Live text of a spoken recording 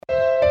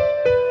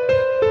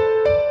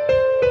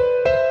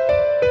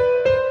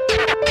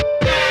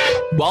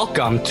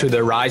Welcome to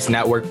the Rise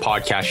Network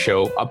podcast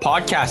show, a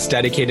podcast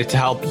dedicated to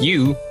help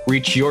you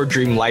reach your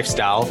dream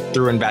lifestyle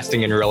through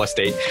investing in real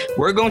estate.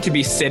 We're going to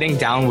be sitting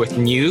down with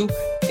new,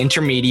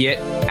 intermediate,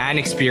 and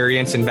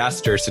experienced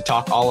investors to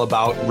talk all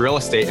about real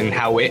estate and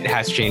how it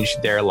has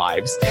changed their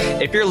lives.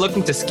 If you're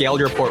looking to scale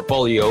your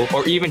portfolio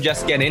or even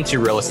just get into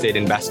real estate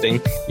investing,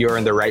 you're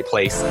in the right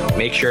place.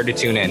 Make sure to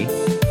tune in.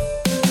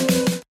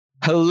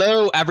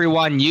 Hello,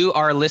 everyone. You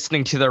are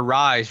listening to the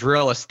Rise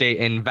Real Estate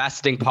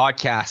Investing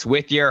Podcast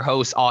with your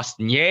host,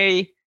 Austin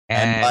Ye.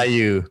 And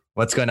Bayu.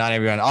 What's going on,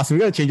 everyone? Austin,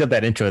 we got to change up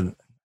that intro.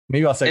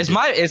 Maybe I'll say Is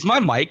my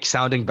mic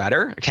sounding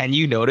better? Can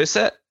you notice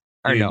it?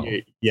 Or no?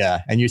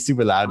 Yeah, and you're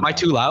super loud. Am I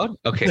too loud?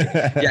 Okay.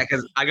 Yeah,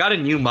 because I got a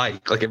new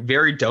mic, like a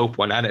very dope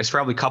one, and it's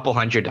probably a couple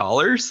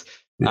 $100.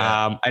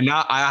 Yeah. And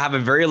now I have a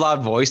very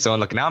loud voice, so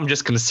now I'm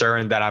just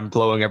concerned that I'm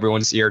blowing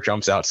everyone's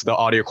eardrums out, so the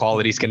audio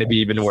quality is going to be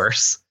even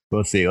worse.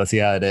 We'll see. Let's see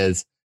how it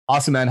is.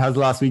 Awesome, man. How's the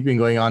last week been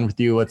going on with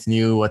you? What's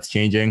new? What's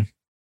changing?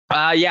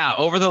 Yeah,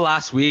 over the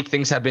last week,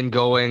 things have been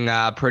going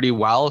pretty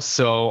well.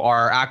 So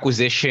our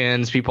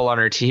acquisitions, people on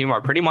our team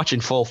are pretty much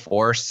in full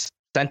force.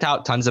 Sent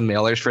out tons of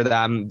mailers for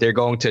them. They're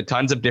going to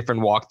tons of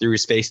different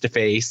walkthroughs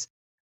face-to-face.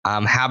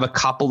 Have a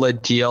couple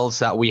of deals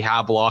that we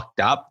have locked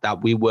up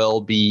that we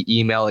will be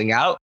emailing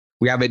out.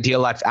 We have a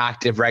deal that's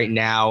active right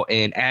now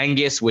in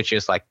Angus, which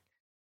is like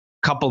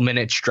couple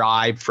minutes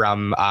drive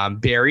from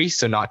Barrie,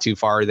 so not too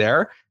far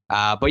there.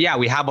 But yeah,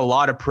 we have a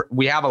lot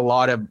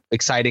of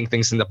exciting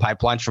things in the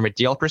pipeline from a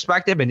deal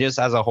perspective, and just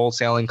as a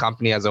wholesaling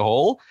company as a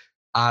whole.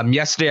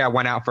 Yesterday, I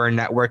went out for a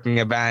networking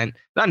event,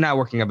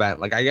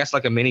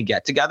 like a mini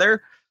get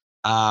together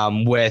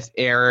with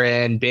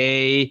Aaron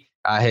Bay,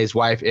 his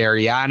wife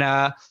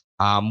Ariana,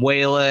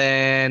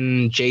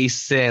 Waylon,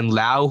 Jason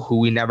Lau, who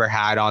we never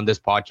had on this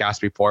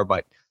podcast before,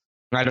 but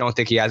I don't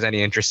think he has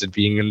any interest in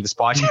being in this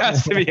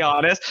podcast, to be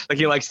honest. Like,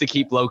 he likes to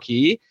keep low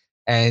key.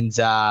 And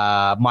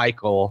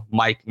Mike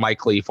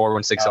Lee,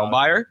 416 home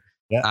buyer.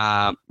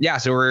 Yeah.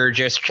 So we're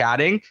just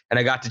chatting, and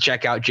I got to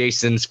check out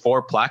Jason's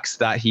fourplex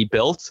that he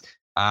built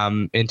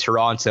in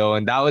Toronto,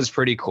 and that was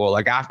pretty cool.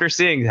 Like, after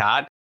seeing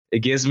that, it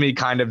gives me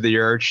kind of the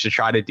urge to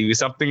try to do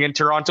something in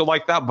Toronto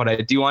like that. But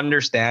I do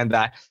understand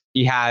that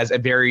he has a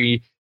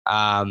very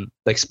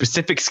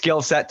specific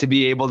skill set to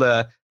be able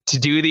to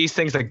do these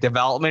things, like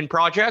development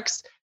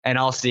projects, and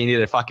also you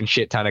need a fucking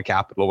shit ton of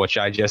capital, which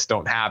I just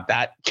don't have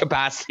that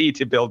capacity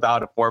to build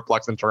out a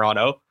fourplex in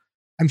Toronto.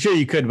 I'm sure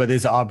you could, but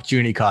there's an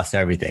opportunity cost to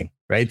everything,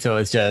 right? So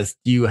it's just,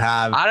 you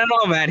have... I don't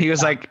know, man. He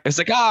was like,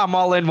 I'm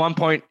all in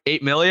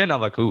 1.8 million. I'm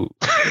like, ooh.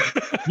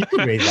 You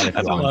could raise that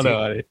if you want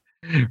to.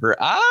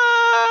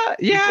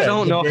 Yeah, I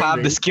don't know if I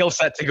have the skill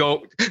set to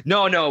go.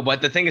 No,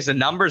 but the thing is, the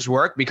numbers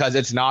work because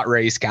it's not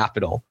raised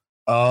capital.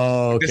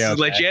 Oh, okay. This is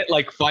legit,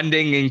 like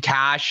funding in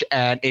cash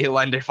and a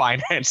lender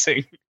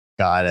financing.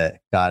 Got it.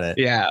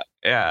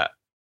 Yeah.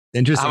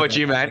 Interesting. How about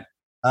you, man?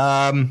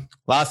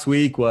 Last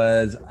week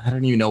was, I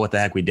don't even know what the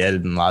heck we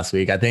did in last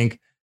week. I think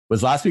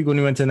was last week when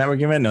we went to the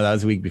networking event. No, that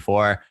was the week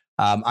before.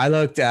 I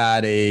looked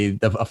at a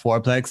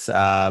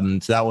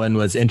fourplex. So that one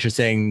was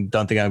interesting.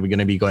 Don't think I'm going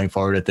to be going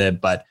forward with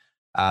it, but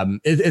I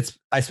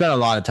spent a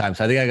lot of time.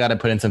 So I think I got to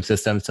put in some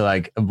systems to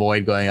like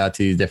avoid going out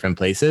to these different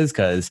places,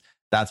 because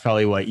that's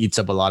probably what eats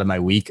up a lot of my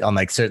week on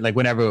like certain, like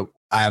whenever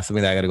I have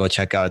something that I got to go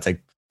check out, it's like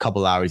a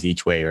couple hours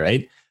each way,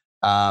 right?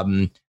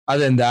 Other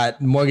than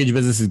that, mortgage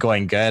business is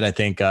going good. I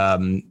think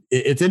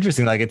it's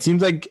interesting. Like, it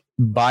seems like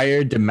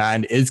buyer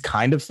demand is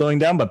kind of slowing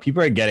down, but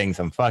people are getting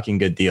some fucking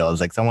good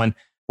deals. Like, one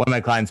of my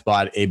clients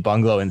bought a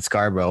bungalow in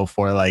Scarborough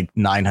for like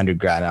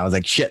 $900,000. And I was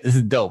like, shit, this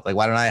is dope. Like,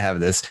 why don't I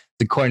have this? It's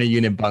a corner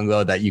unit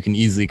bungalow that you can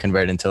easily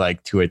convert into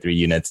like 2 or 3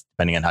 units,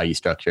 depending on how you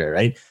structure it,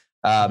 right?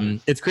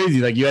 It's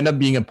crazy. Like, you end up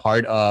being a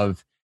part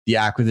of the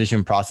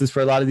acquisition process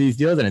for a lot of these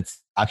deals, and it's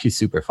actually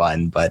super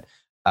fun. But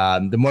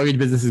the mortgage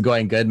business is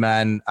going good,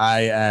 man.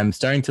 I am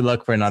starting to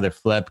look for another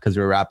flip because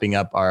we're wrapping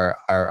up our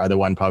other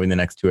one probably in the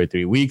next 2 or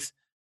 3 weeks.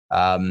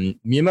 Me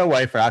and my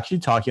wife are actually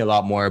talking a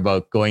lot more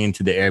about going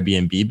into the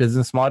Airbnb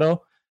business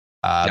model.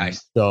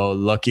 Nice. So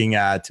looking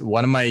at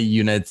one of my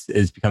units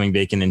is becoming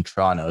vacant in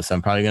Toronto. So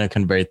I'm probably going to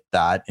convert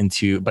that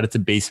but it's a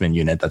basement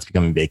unit that's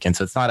becoming vacant.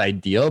 So it's not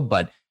ideal,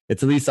 but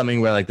it's at least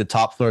something where like the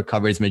top floor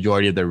covers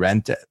majority of the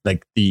rent,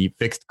 like the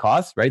fixed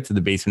costs, right? So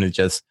the basement is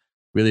just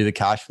really the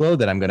cash flow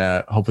that I'm going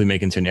to hopefully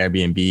make into an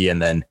Airbnb. And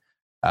then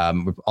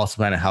we're also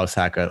planning to house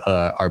hack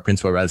our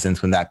principal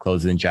residence when that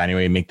closes in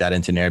January, make that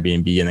into an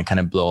Airbnb, and then kind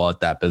of blow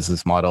out that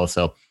business model.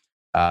 So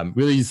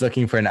really just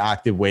looking for an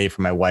active way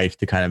for my wife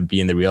to kind of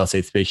be in the real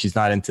estate space. She's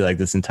not into like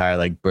this entire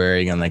like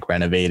burring and like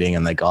renovating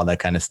and like all that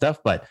kind of stuff,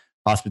 but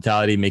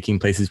hospitality, making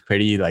places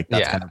pretty, like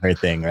that's kind of her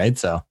thing, right?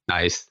 So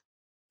nice.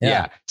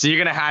 Yeah. So you're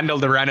going to handle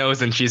the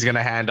renos, and she's going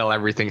to handle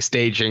everything,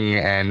 staging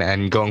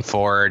and going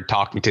forward,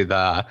 talking to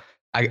the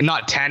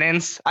not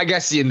tenants. I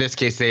guess in this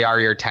case, they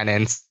are your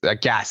tenants.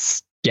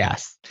 Guests.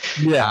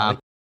 Yeah.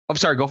 I'm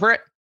sorry. Go for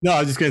it. No, I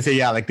was just going to say,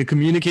 like the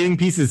communicating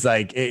piece is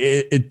like,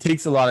 it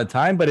takes a lot of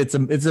time, but it's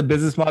a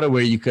business model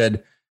where you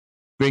could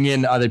bring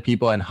in other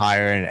people and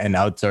hire and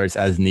outsource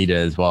as needed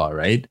as well.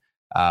 Right.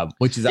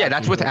 which is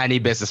that's with any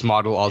business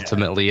model.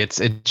 Ultimately, it's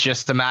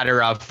just a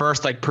matter of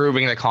first like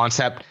proving the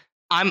concept.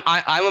 I'm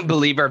a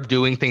believer of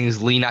doing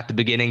things lean at the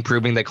beginning,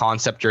 proving the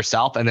concept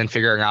yourself, and then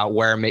figuring out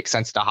where it makes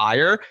sense to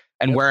hire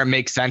and where it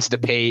makes sense to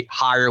pay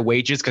higher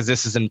wages, because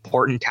this is an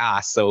important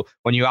task. So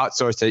when you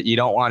outsource it, you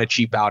don't want to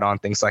cheap out on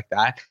things like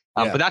that.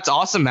 But that's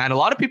awesome, man. A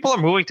lot of people are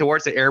moving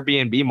towards the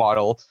Airbnb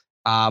model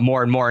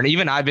more and more. And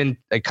even I've been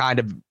kind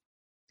of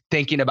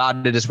thinking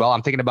about it as well.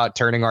 I'm thinking about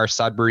turning our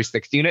Sudbury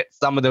 6 unit,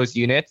 some of those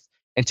units,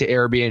 into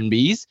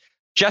Airbnbs,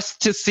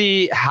 just to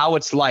see how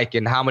it's like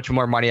and how much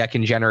more money I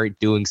can generate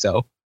doing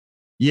so.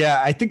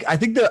 Yeah, I think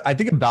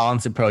a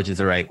balanced approach is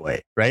the right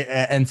way, right?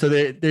 And so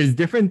there's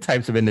different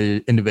types of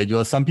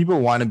individuals. Some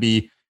people want to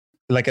be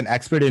like an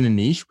expert in a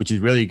niche, which is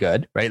really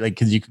good, right? Like,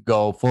 because you could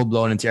go full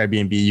blown into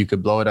Airbnb, you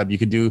could blow it up, you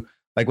could do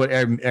like what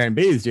Airbnb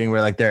is doing,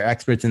 where like they're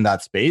experts in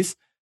that space.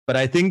 But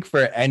I think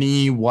for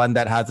anyone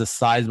that has a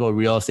sizable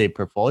real estate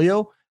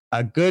portfolio,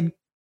 a good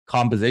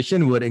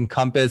composition would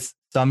encompass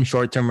some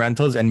short-term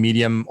rentals and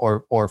medium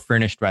or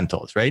furnished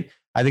rentals, right?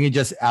 I think it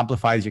just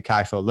amplifies your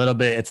cash flow a little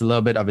bit. It's a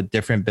little bit of a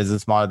different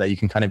business model that you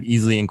can kind of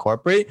easily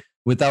incorporate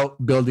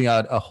without building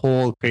out a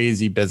whole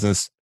crazy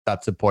business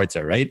that supports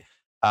it, right?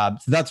 So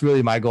that's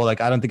really my goal. Like,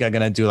 I don't think I'm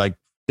going to do like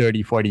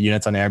 30, 40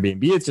 units on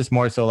Airbnb. It's just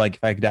more so like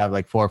if I could have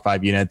like 4 or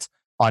 5 units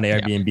on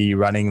Airbnb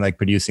running, like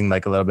producing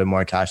like a little bit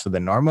more cash flow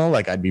than normal,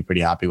 like I'd be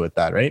pretty happy with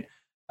that, right?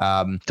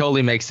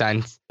 Totally makes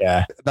sense.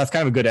 Yeah, that's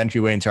kind of a good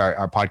entryway into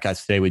our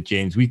podcast today with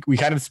James. We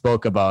kind of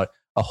spoke about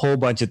a whole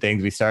bunch of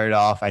things. We started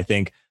off, I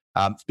think,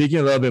 speaking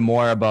a little bit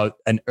more about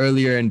an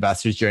earlier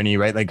investor's journey,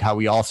 right? Like how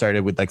we all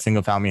started with like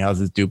single family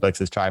houses,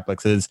 duplexes,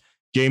 triplexes.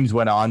 James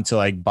went on to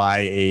like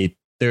buy a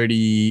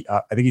 30,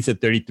 I think he said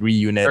 33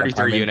 unit.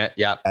 33 unit,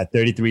 yeah. A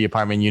 33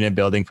 apartment unit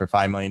building for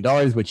 $5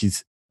 million, which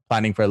he's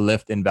planning for a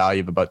lift in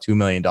value of about $2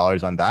 million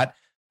on that.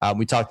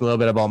 We talked a little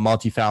bit about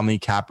multifamily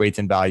cap rates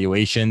and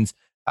valuations.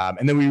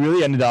 And then we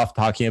really ended off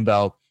talking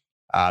about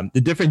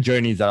the different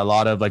journeys that a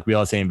lot of like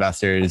real estate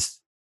investors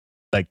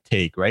like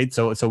take, right?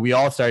 So we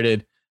all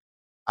started.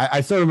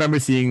 I still remember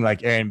seeing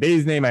like Aaron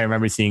Bay's name. I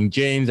remember seeing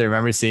James. I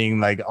remember seeing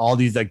like all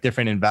these like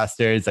different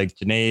investors, like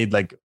Junaid,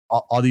 like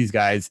all these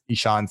guys.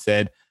 Ishan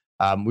said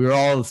we were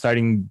all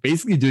starting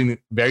basically doing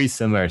very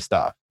similar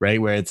stuff,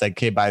 right? Where it's like,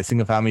 okay, buy a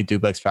single family,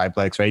 duplex,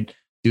 triplex, right?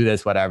 Do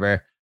this,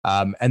 whatever.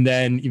 And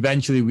then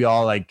eventually we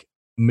all like,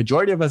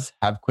 majority of us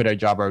have quit our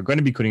job or are going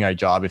to be quitting our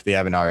job if they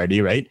haven't already,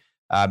 right?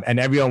 And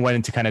everyone went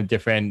into kind of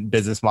different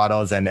business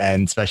models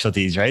and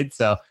specialties, right?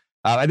 So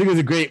I think it was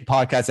a great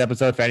podcast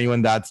episode for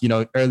anyone that's,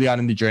 early on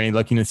in the journey,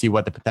 looking to see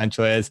what the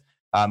potential is.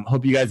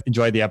 Hope you guys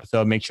enjoyed the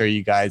episode. Make sure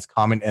you guys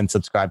comment and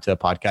subscribe to the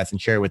podcast and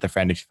share it with a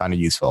friend if you found it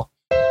useful.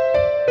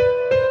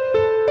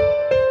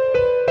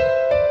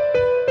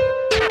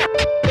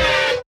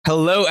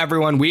 Hello,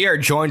 everyone. We are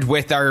joined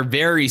with our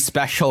very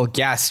special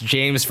guest,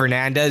 James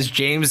Fernandez.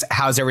 James,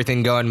 how's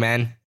everything going,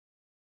 man?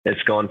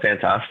 It's going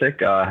fantastic.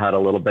 Had a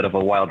little bit of a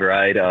wild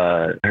ride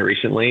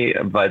recently,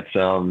 but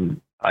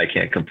I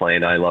can't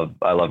complain. I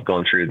love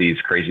going through these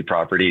crazy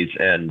properties,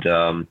 and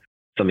some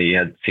of you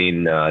had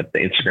seen the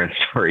Instagram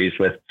stories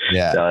with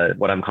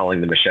what I'm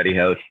calling the machete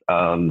house.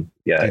 Dude,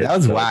 that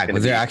was whack.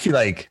 Was there actually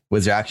like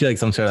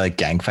some sort of like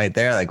gang fight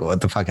there? Like, what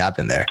the fuck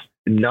happened there?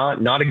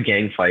 Not a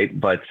gang fight,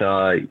 but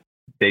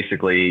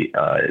basically,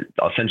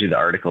 I'll send you the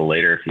article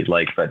later if you'd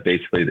like. But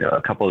basically,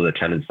 a couple of the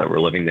tenants that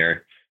were living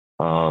there,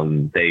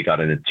 they got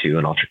into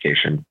an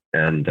altercation,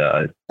 and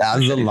that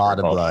was a lot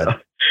of blood.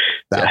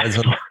 So, that was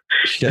a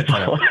shit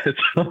ton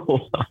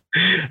of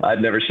I've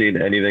never seen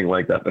anything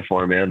like that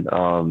before, man.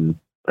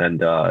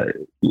 And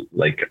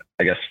like,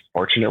 I guess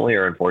fortunately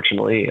or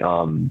unfortunately,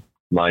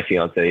 my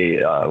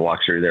fiance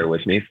walked through there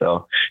with me,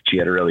 so she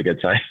had a really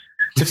good time.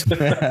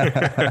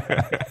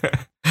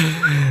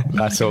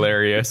 That's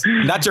hilarious.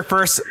 That's your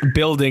first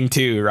building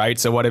too, right?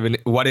 So what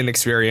an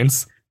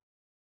experience.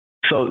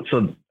 So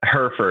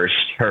her first,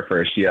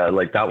 yeah.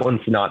 Like that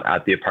one's not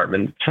at the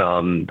apartment.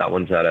 That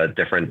one's at a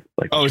different,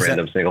 like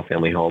random single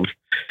family home.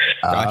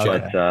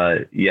 Gotcha.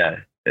 But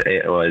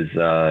it was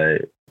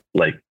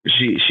like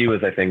she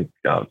was, I think,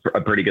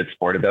 a pretty good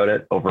sport about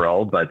it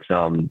overall, but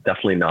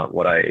definitely not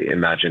what I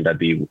imagined I'd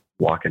be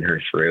walking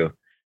her through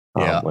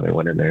when I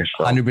went in there.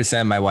 So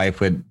 100%, my wife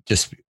would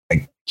just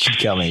like, she'd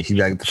kill me. She'd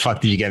be like, "The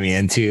fuck did you get me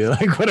into?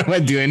 Like, what am I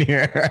doing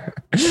here?"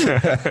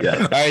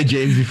 All right,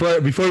 James,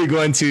 before we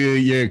go into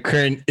your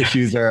current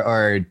issues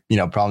or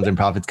problems and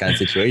profits kind of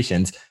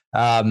situations,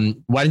 why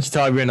don't you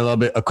tell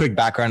everyone a quick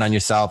background on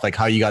yourself, like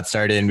how you got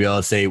started in real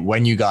estate,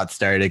 when you got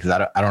started, because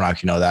I don't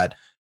actually know that.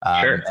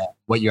 Sure.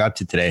 What you're up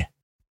to today.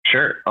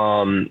 Sure.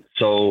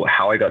 So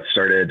how I got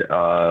started,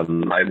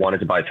 I wanted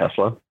to buy a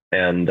Tesla,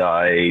 and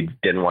I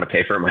didn't want to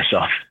pay for it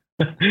myself.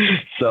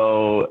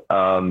 So,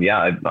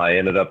 I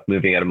ended up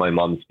moving out of my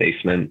mom's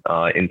basement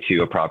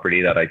into a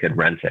property that I could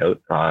rent out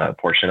a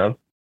portion of.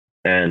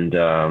 And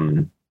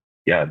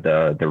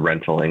the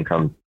rental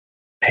income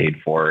paid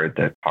for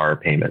the car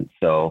payment.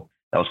 So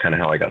that was kind of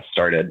how I got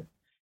started.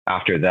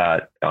 After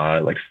that,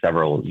 like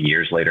several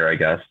years later, I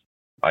guess,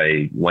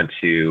 I went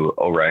to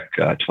OREC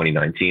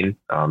 2019.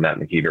 Matt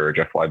McKeever,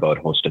 Jeff Weibo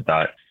hosted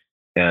that.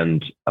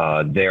 And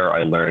there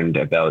I learned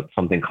about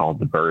something called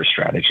the BRRRR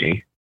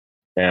strategy.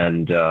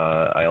 And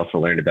I also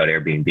learned about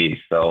Airbnb.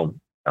 So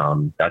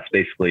that's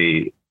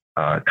basically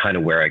kind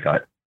of where I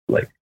got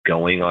like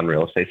going on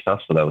real estate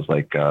stuff. So that was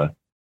like,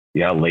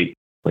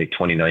 late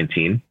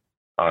 2019.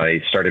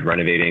 I started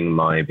renovating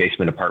my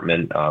basement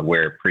apartment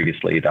where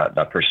previously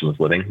that person was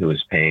living, who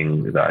was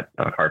paying that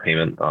car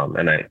payment.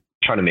 And I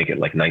tried to make it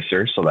like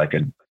nicer so that I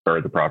could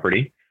BRRRR the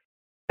property.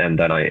 And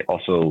then I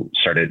also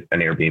started an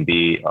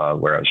Airbnb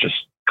where I was just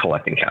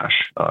collecting cash,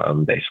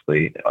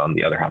 basically on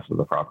the other half of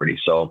the property.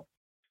 So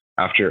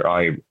after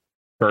I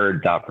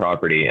BRRR'd that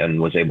property and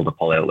was able to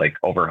pull out like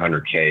over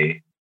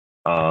 100K,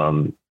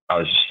 I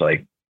was just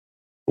like,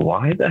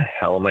 why the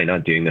hell am I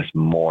not doing this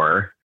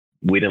more?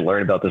 We didn't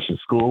learn about this in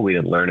school. We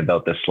didn't learn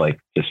about this, like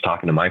just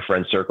talking to my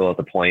friend circle at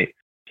the point.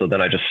 So then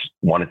I just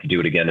wanted to do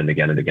it again and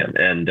again and again.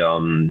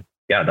 And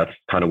that's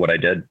kind of what I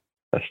did.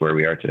 That's where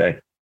we are today.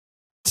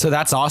 So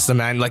that's awesome,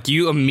 man. Like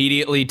you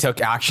immediately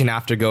took action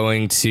after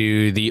going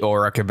to the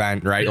OREC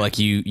event, right? Like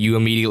you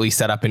immediately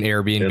set up an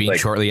Airbnb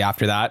shortly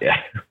after that.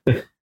 Yeah.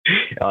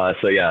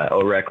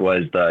 OREC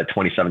was the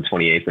 27th,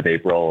 28th of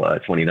April,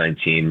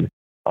 2019.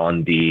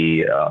 On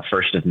the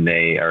 1st of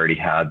May, I already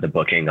had the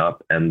booking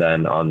up. And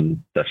then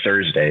on the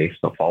Thursday,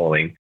 so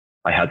following,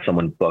 I had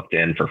someone booked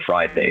in for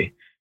Friday,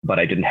 but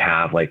I didn't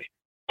have like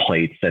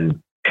plates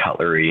and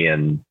cutlery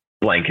and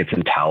blankets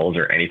and towels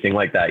or anything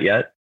like that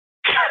yet.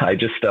 I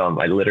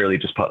literally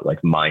just put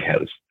like my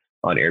house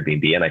on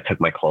Airbnb and I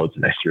took my clothes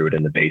and I threw it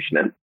in the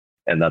basement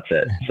and that's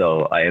it.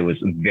 So I was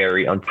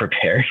very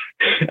unprepared.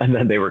 And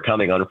then they were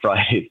coming on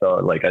Friday. So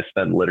like I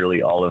spent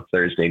literally all of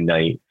Thursday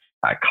night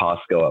at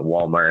Costco, at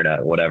Walmart,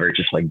 at whatever,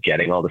 just like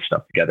getting all the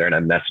stuff together. And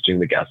I'm messaging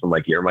the guests. I'm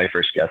like, you're my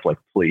first guest. Like,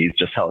 please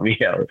just help me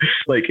out.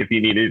 Like, if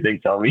you need anything,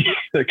 tell me,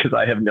 because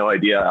I have no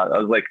idea. I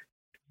was like,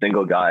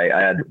 single guy.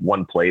 I had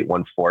one plate,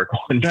 one fork,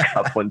 one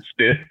cup, one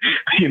spoon,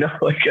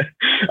 like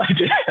I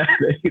didn't have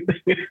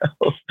anything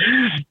else.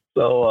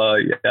 So,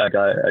 I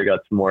got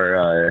some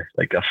more,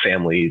 like a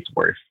family's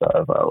worth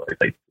of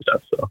like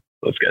stuff. So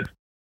it was good.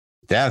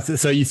 Yeah.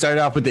 So you started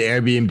off with the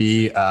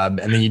Airbnb,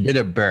 and then you did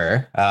a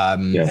BRRRR.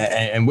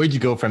 And where'd you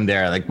go from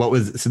there? Like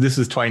so this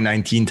was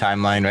 2019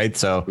 timeline, right?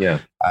 So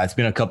it's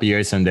been a couple of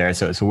years from there.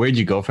 So where'd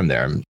you go from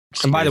there? And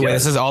by the way,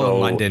 this is all in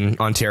London,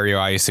 Ontario,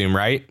 I assume,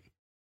 right?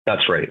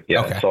 That's right.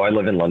 Yeah. Okay. So I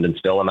live in London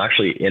still. I'm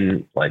actually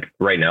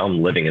right now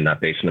I'm living in that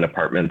basement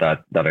apartment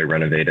that I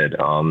renovated.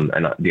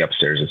 And the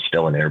upstairs is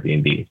still an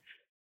Airbnb.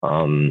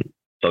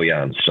 So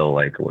yeah, I'm still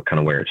like kind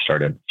of where it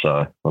started. It's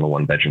a little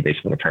 1-bedroom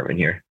basement apartment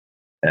here.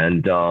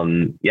 And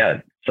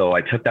so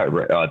I took that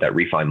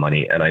refi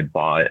money and I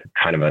bought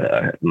kind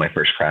of my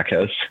first crack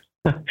house.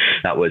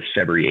 That was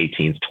February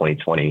 18th,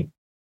 2020.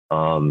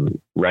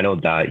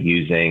 Renoed that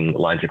using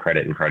lines of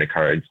credit and credit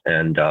cards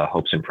and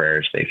hopes and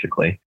prayers,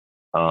 basically.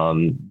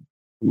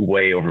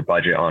 Way over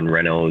budget on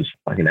renos.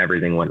 Fucking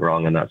everything went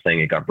wrong on that thing.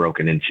 It got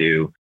broken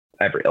into,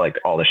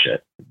 all the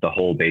shit. The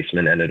whole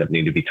basement ended up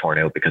needing to be torn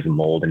out because of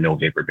mold and no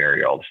vapor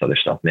barrier, all this other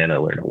stuff. Man, I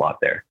learned a lot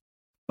there.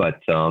 But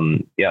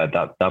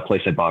that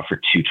place I bought for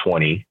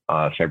 $220,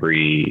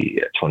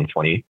 February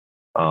 2020.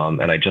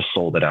 And I just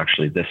sold it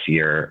actually this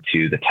year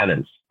to the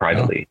tenants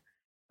privately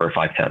for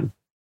 $510.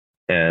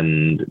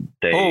 And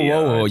they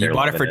you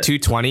bought it for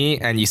 $220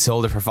 and you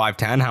sold it for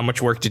 $510. How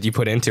much work did you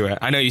put into it?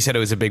 I know you said it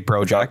was a big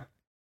project.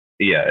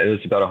 Yeah, it was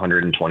about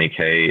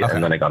 $120K,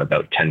 and then I got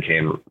about $10K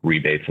in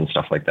rebates and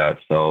stuff like that.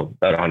 So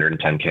about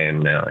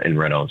 $110K in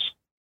renos.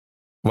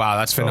 Wow,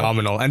 that's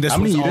phenomenal. And this how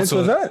many units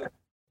was that?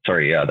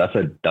 Sorry, yeah, that's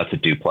a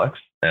duplex,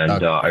 and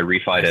I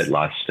refied it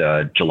last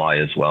July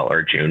as well,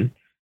 or June.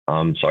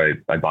 So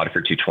I bought it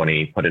for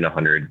 $220, put in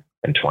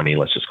 $120,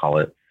 let's just call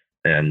it,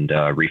 and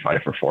refied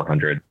it for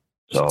 $400.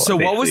 So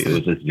what was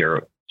it was a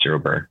zero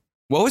BRRRR.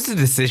 What was the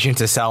decision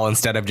to sell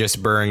instead of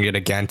just BRRRRing it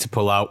again to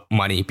pull out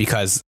money?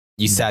 Because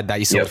you said that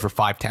you sold it for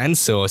 $510.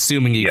 So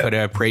assuming you could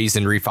have appraised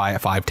and refi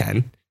at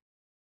 $510.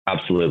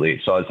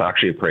 Absolutely. So I was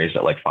actually appraised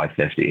at like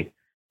 $550.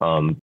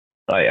 I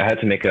had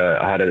to make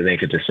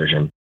a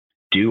decision.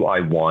 Do I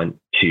want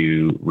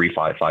to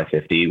refi at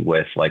 $550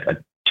 with like a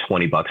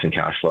 $20 in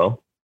cash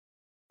flow,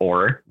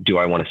 or do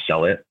I want to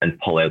sell it and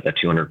pull out that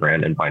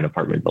 $200,000 and buy an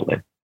apartment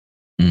building?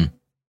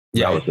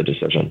 That was the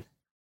decision.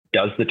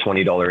 Does the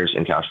 $20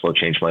 in cash flow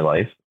change my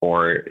life,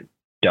 or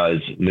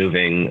does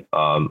moving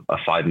a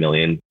 $5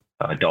 million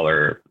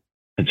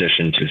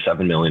position to a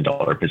 $7 million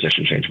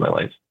position change my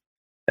life?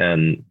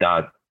 And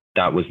that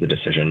was the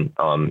decision.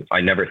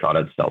 I never thought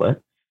I'd sell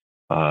it.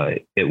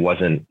 It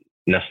wasn't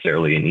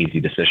necessarily an easy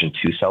decision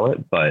to sell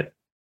it, but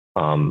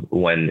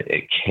when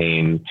it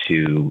came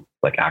to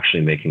like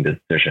actually making the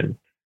decision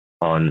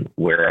on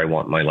where I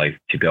want my life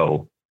to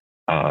go,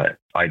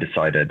 I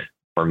decided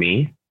for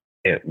me,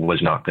 it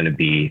was not going to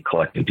be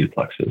collecting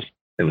duplexes.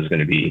 It was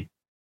going to be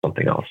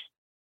something else.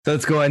 So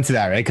let's go into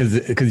that, right?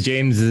 Because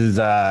James is,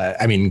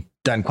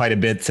 done quite a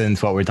bit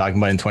since what we're talking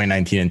about in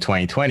 2019 and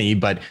 2020.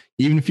 But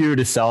even if you were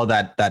to sell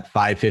that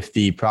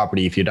 550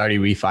 property, if you'd already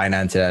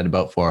refinanced it at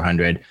about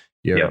 400,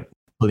 you're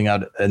pulling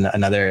out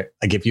another,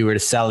 like if you were to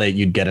sell it,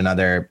 you'd get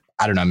another,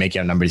 I don't know, I'm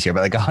making up numbers here,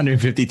 but like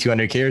 150,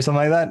 200K or something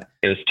like that.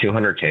 It was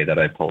 200K that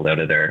I pulled out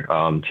of there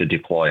to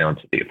deploy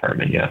onto the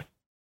apartment. Yeah.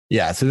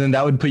 Yeah. So then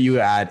that would put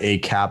you at a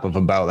cap of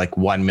about like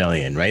 1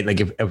 million, right?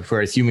 Like if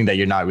we're assuming that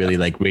you're not really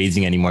like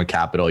raising any more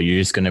capital, you're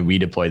just going to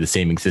redeploy the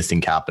same existing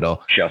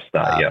capital. Just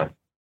that. Yeah.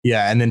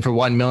 Yeah. And then for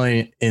 1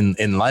 million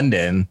in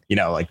London, you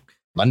know, like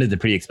London's a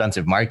pretty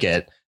expensive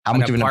market. How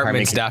much of an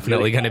apartment's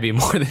definitely going to be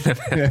more than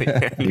a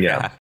million.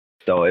 Yeah.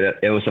 So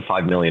it was a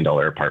 $5 million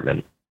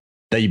apartment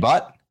that you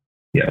bought.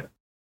 Yeah.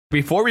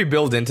 Before we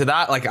build into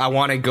that, like I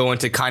want to go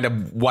into kind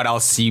of what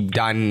else you've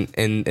done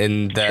in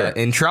the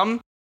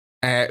interim.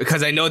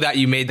 Because I know that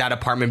you made that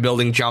apartment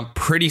building jump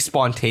pretty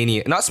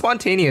spontaneous. Not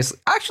spontaneous.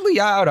 Actually,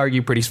 yeah, I would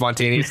argue pretty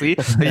spontaneously.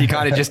 That you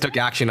kind of just took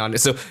action on it.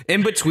 So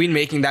in between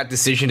making that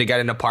decision to get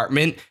an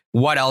apartment,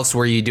 what else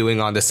were you doing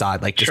on the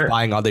side? Like just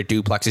buying other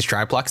duplexes,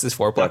 triplexes,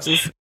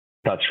 fourplexes?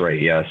 That's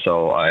right. Yeah.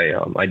 So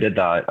I did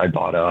that. I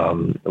bought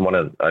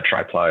a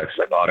triplex.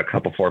 I bought a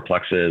couple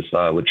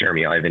fourplexes with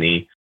Jeremy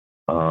Ivany.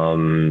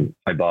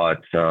 I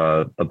bought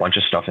a bunch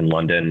of stuff in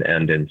London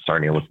and in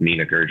Sarnia with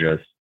Mina Gurgis.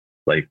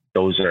 Like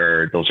those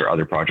are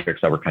other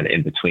projects that were kind of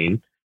in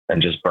between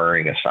and just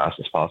burrowing as fast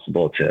as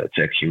possible to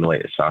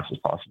accumulate as fast as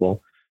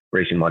possible,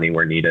 raising money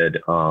where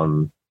needed.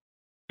 And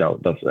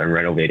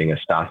renovating as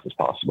fast as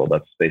possible.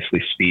 That's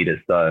basically speed is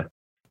the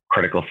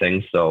critical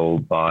thing. So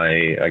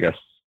by, I guess,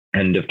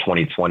 end of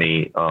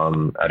 2020,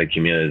 I'd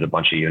accumulated a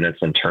bunch of units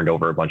and turned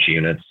over a bunch of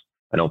units.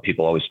 I know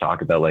people always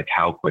talk about like,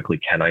 how quickly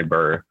can I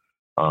burr?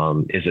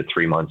 Is it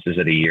 3 months? Is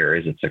it a year?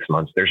 Is it 6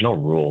 months? There's no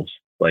rules.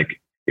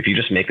 Like, if you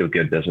just make a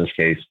good business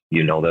case,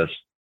 you know this,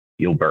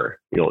 you'll burr,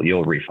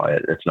 you'll refi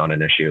it. It's not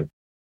an issue.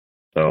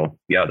 So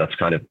yeah, that's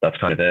kind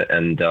of it.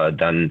 And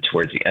then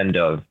towards the end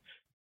of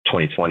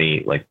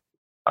 2020, like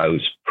I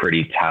was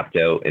pretty tapped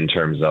out in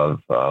terms of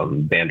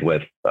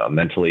bandwidth,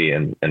 mentally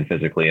and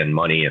physically and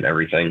money and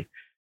everything.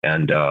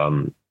 And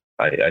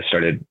I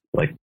started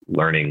like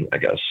learning, I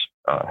guess,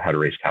 how to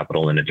raise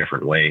capital in a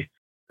different way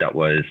that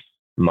was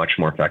much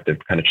more effective,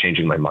 kind of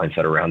changing my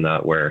mindset around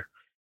that, where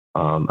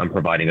I'm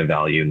providing a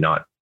value,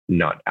 not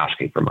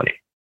asking for money.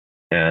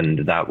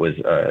 And that was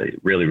a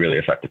really, really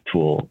effective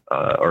tool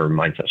or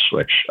mindset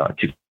switch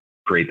to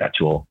create that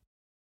tool.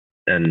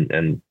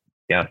 And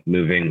yeah,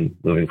 moving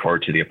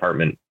forward to the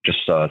apartment, just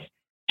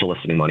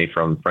soliciting money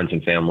from friends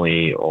and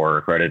family or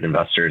accredited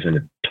investors in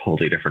a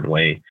totally different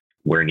way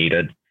where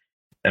needed,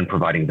 and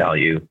providing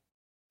value.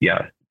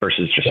 Yeah,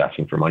 versus just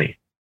asking for money.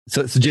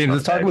 So James,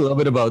 let's talk a little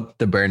bit about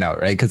the burnout,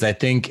 right? Because I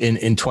think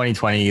in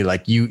 2020,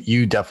 like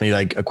you definitely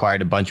like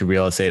acquired a bunch of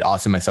real estate.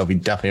 Austin, myself, we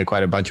definitely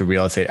acquired a bunch of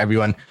real estate.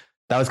 Everyone,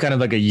 that was kind of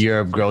like a year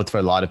of growth for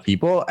a lot of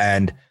people.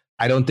 And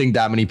I don't think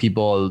that many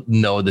people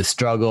know the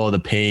struggle, the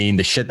pain,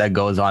 the shit that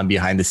goes on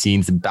behind the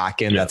scenes, the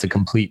back end. That's a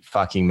complete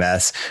fucking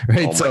mess,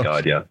 right? Oh my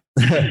God, yeah.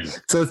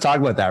 So let's talk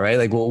about that, right?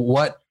 Like, well,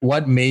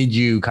 what made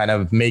you kind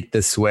of make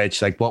the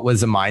switch? Like, what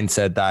was the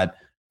mindset that,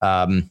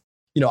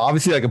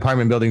 obviously like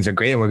apartment buildings are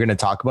great and we're going to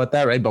talk about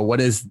that, right? But what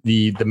is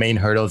the main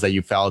hurdles that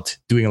you felt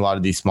doing a lot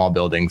of these small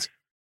buildings?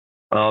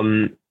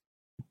 The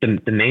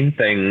main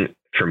thing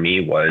for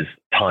me was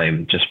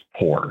time, just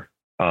poor.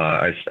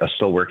 I was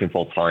still working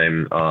full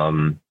time.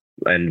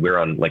 And we're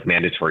on like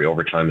mandatory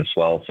overtime as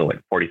well. So like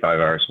 45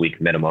 hours a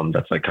week minimum.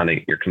 That's like kind of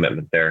your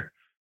commitment there.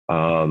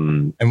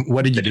 And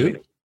what did you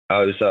do? I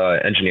was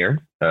an engineer.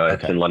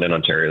 It's in London,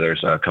 Ontario.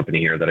 There's a company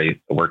here that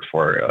I worked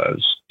for. I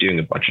was doing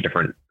a bunch of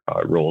different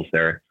roles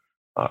there.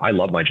 I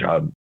love my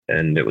job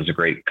and it was a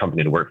great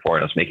company to work for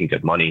and I was making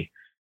good money,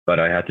 but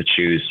I had to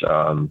choose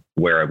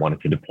where I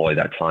wanted to deploy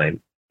that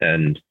time.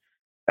 And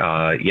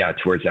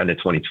towards the end of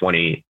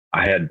 2020,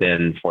 I had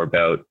been for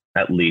about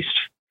at least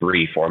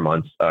 3-4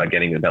 months,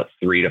 getting about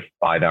 3 to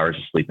 5 hours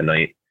of sleep a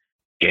night,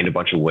 gained a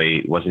bunch of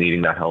weight, wasn't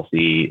eating that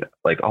healthy,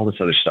 like all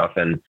this other stuff.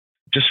 And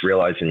just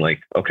realizing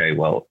like, okay,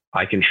 well,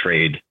 I can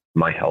trade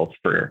my health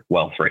for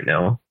wealth right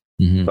now,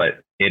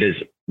 but it is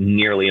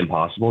nearly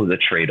impossible to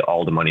trade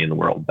all the money in the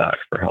world back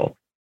for health.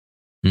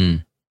 You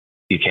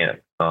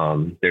can't.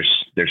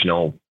 There's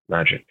no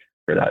magic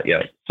for that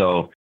yet.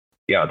 So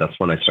yeah, that's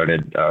when I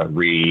started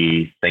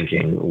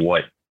rethinking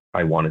what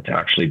I wanted to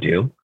actually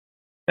do.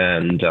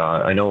 And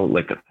I know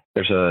like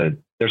there's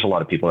a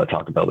lot of people that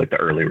talk about like the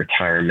early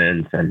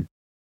retirement and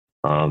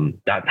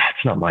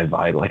that's not my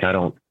vibe. Like I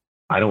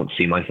don't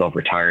see myself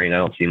retiring. I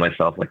don't see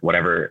myself like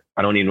whatever.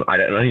 I don't even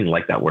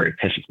like that word. It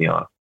pisses me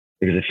off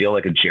because I feel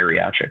like a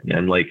geriatric,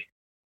 man. Like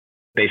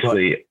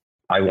basically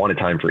I wanted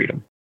time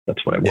freedom.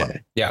 That's what I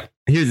wanted. Yeah.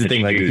 Here's the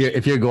thing. Like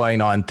if you're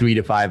going on 3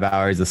 to 5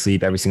 hours of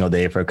sleep every single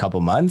day for a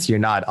couple months, you're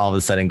not all of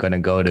a sudden going to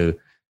go to,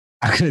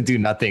 I'm going to do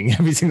nothing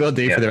every single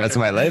day for the rest of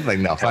my life. Like,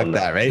 no, fuck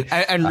that. Right.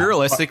 And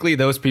realistically,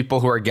 those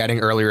people who are getting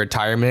early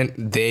retirement,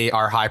 they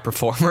are high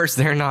performers.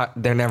 They're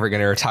never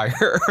going to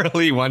retire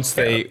early once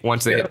they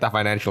hit the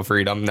financial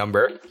freedom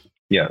number.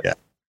 Yeah.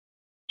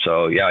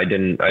 So yeah, I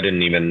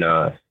didn't even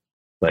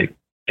like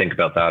think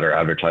about that or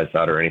advertise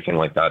that or anything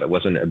like that. It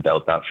wasn't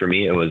about that for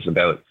me. It was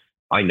about,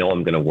 I know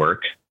I'm going to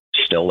work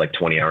still like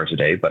 20 hours a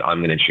day, but I'm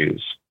going to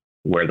choose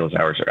where those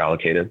hours are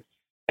allocated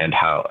and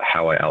how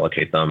I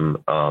allocate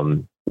them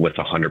with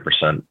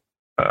 100%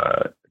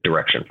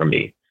 direction from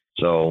me.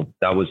 So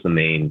that was the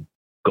main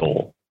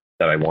goal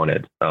that I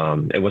wanted.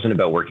 It wasn't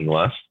about working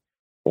less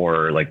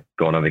or like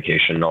going on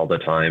vacation all the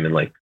time and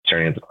like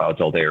staring at the clouds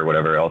all day or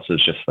whatever else.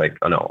 It's just like,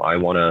 oh no, I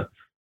want to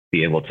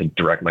be able to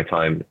direct my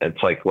time.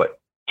 It's like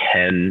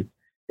 10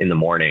 in the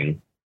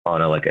morning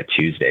on a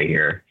Tuesday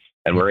here.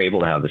 And we're able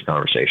to have this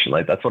conversation.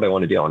 Like, that's what I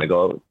want to do. I want to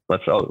go,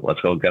 let's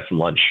go get some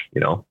lunch,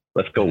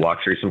 let's go walk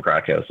through some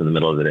crack house in the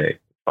middle of the day.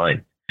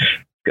 Fine.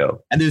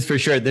 Go. And there's for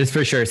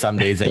sure some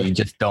days that you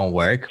just don't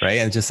work, right?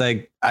 And it's just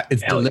like,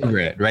 it's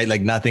deliberate, right?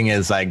 Like nothing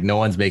is like, no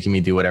one's making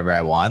me do whatever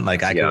I want.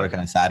 Like I can work on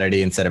a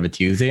Saturday instead of a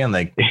Tuesday, and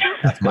like,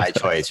 that's my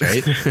choice,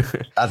 right?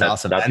 That's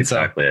awesome. That's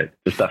exactly it.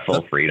 Just that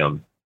full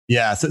freedom.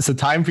 Yeah. So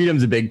time freedom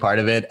is a big part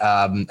of it,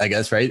 I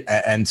guess, right?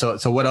 And so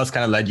what else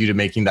kind of led you to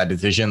making that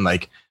decision?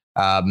 Like,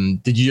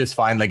 did you just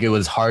find like it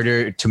was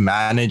harder to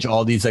manage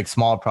all these like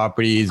small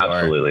properties?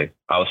 Absolutely.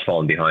 I was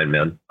falling behind,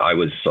 man. I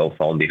was so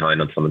falling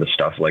behind on some of the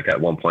stuff. Like at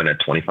one point I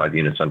had 25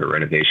 units under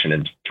renovation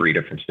in 3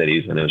 different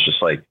cities. And it was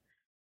just like,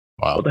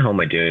 wow, what the hell am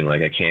I doing?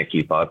 Like I can't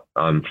keep up.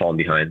 I'm falling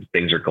behind.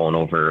 Things are going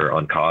over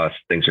on cost.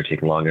 Things are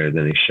taking longer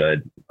than they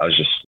should. I was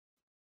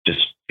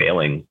just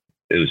failing.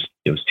 It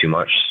was too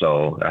much.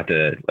 So I had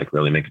to like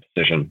really make a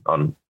decision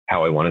on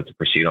how I wanted to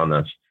proceed on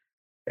this.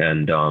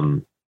 And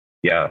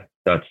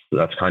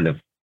that's kind of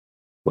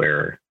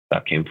where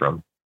that came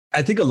from.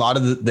 I think a lot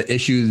of the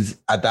issues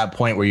at that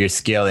point where you're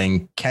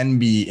scaling can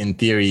be, in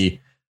theory,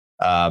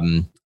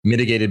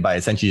 mitigated by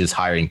essentially just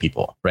hiring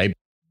people, right?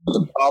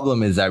 The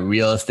problem is that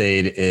real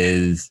estate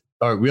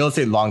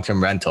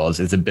long-term rentals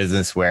is a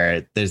business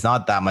where there's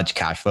not that much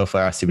cash flow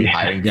for us to be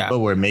hiring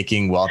people. We're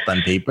making wealth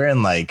on paper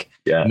and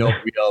no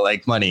real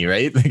like money,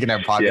 right? Like in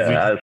our pockets.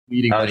 I was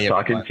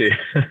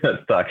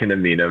talking to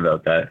Mina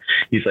about that.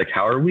 He's like,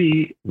 how are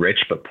we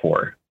rich but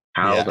poor?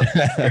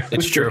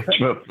 It's true.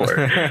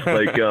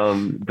 Like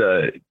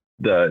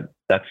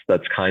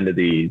that's kind of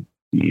the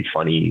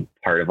funny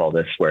part of all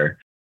this, where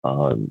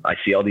I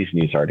see all these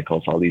news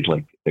articles, all these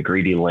like the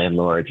greedy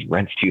landlords,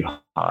 rent's too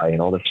high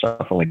and all this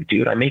stuff. I'm like,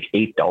 dude, I make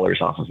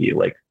 $8 off of you.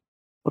 Like,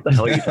 what the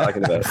hell are you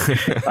talking about?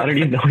 I don't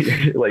even know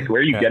like,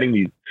 where are you getting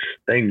these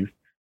things?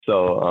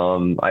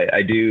 So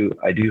I do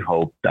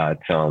hope that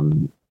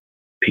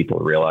people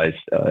realize,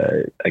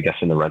 I guess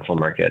in the rental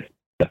market,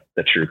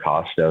 the true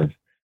cost of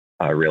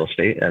real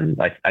estate. And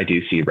I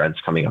do see rents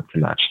coming up to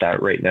match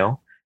that right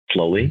now,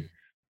 slowly.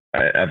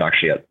 I've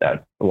actually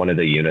at one of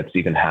the units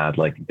even had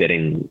like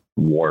bidding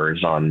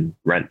wars on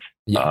rent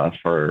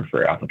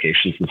for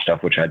applications and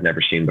stuff, which I'd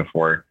never seen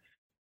before.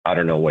 I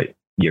don't know what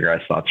your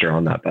guys' thoughts are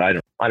on that, but I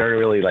don't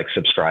really like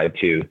subscribe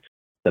to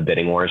the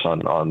bidding wars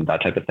on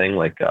that type of thing.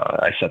 Like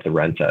I set the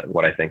rent at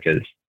what I think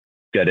is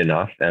good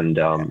enough. And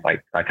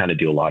I kind of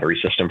do a lottery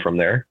system from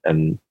there.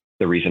 And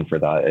the reason for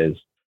that is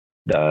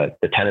the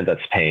tenant that's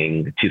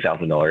paying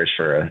 $2,000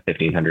 for a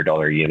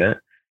 $1,500 unit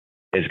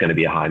is going to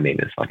be a high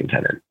maintenance fucking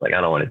tenant. Like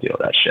I don't want to deal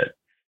with that shit.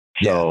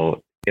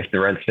 So if the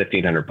rent's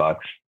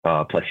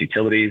 $1,500 plus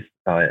utilities,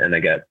 and I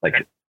get like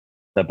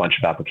a bunch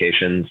of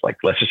applications, like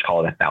let's just call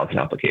it 1,000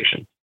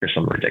 applications for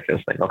some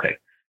ridiculous thing. Okay.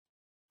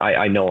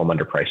 I know I'm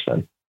underpriced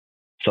then.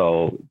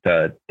 So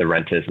the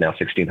rent is now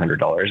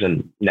 $1,600.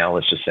 And now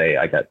let's just say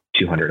I got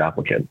 200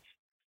 applicants.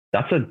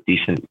 That's a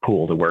decent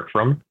pool to work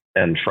from.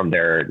 And from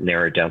there,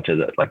 narrow it down to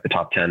the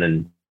top 10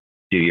 and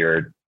do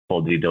your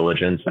full due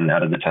diligence. And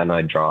out of the 10,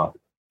 I draw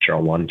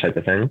one type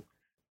of thing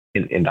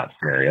in that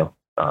scenario.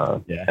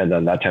 And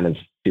then that tenant's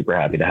super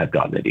happy to have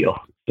gotten a deal.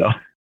 So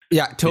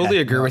yeah, totally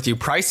agree with you.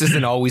 Price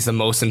isn't always the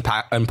most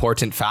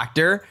important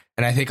factor.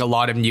 And I think a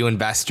lot of new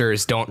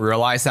investors don't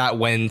realize that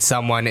when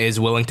someone is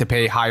willing to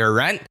pay higher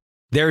rent,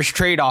 there's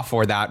trade-off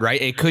for that, right?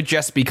 It could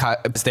just be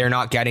because they're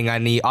not getting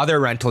any other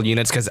rental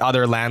units because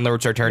other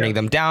landlords are turning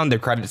them down. Their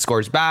credit score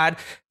is bad.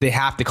 They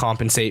have to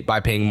compensate by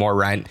paying more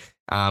rent.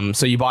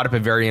 So you brought up a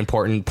very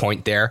important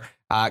point there.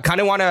 Kind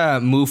of want to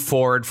move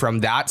forward from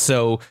that.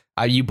 So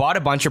you bought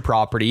a bunch of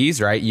properties,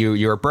 right?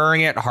 You're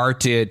burning it,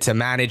 hard to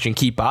manage and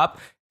keep up.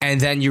 And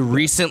then you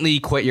recently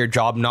quit your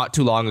job not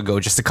too long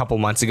ago, just a couple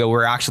months ago.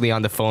 We're actually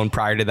on the phone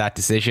prior to that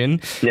decision.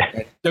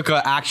 Yeah. Took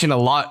action a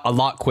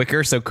lot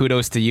quicker. So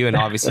kudos to you. And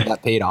obviously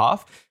that paid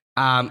off.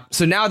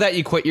 So now that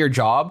you quit your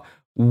job,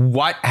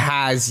 what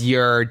has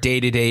your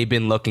day-to-day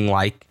been looking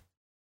like?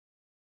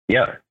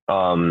 Yeah.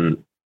 So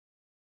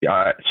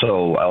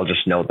I'll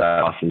just note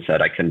that Austin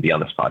said I couldn't be on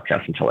this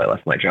podcast until I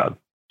left my job.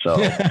 So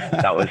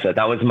that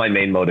was my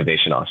main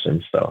motivation,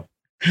 Austin. So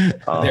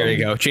there you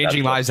go.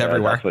 Changing lives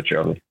everywhere. That's what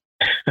drove me.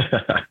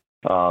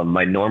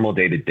 My normal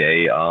day to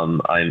day,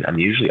 I'm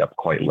usually up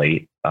quite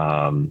late.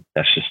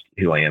 That's just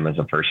who I am as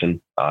a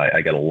person.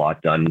 I get a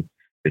lot done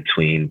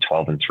between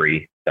 12 and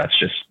 3. That's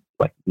just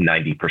like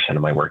 90%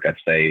 of my work. I'd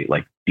say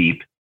like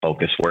deep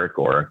focus work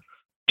or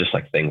just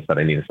like things that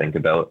I need to think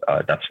about,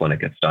 that's when it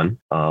gets done.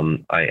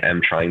 I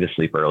am trying to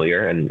sleep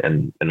earlier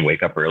and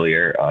wake up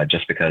earlier,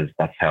 just because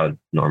that's how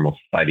normal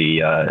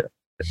society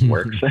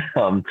works.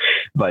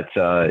 But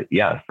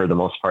yeah, for the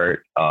most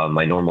part,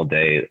 my normal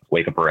day,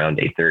 wake up around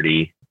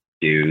 8:30,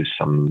 do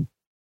some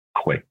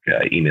quick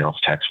emails,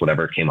 texts,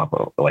 whatever came up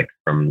like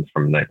from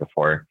the night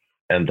before,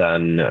 and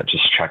then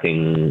just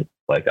checking.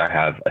 Like I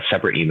have a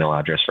separate email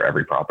address for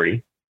every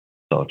property,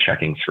 so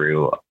checking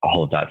through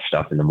all of that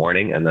stuff in the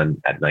morning, and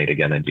then at night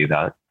again I do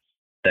that.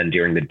 Then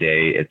during the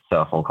day, it's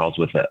phone calls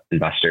with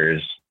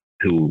investors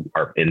who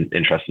are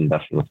interested in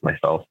investing with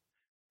myself,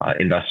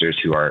 investors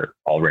who are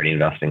already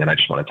investing, and I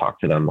just want to talk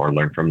to them or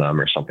learn from them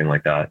or something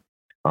like that.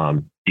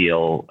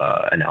 Deal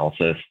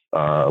analysis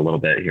a little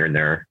bit here and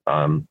there.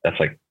 That's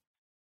like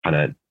kind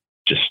of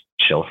just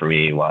chill for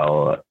me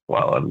while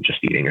I'm just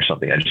eating or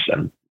something. I just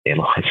am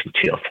analyzing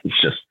deals.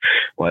 It's just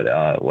what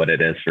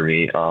it is for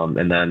me.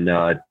 And then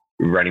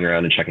running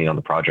around and checking on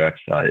the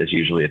projects is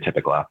usually a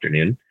typical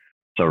afternoon.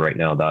 So right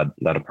now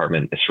that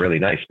apartment is really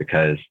nice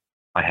because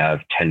I have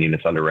 10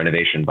 units under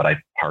renovation, but I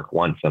park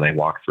once and I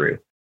walk through.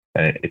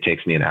 It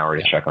takes me an hour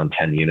to check on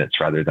 10 units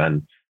rather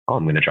than, oh,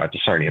 I'm going to drive to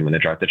Sarnia, I'm going to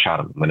drive to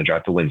Chatham, I'm going to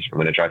drive to Windsor, I'm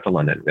going to drive to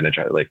London, I'm going to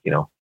drive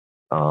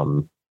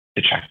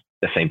to check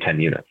the same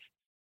 10 units.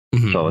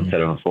 Mm-hmm. So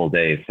instead of a full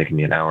day, it's taking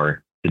me an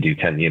hour to do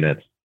 10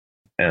 units.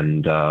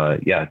 And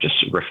just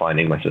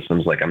refining my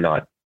systems. Like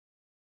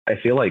I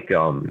feel like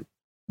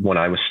when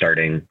I was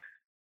starting,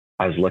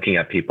 I was looking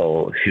at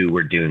people who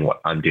were doing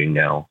what I'm doing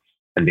now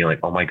and being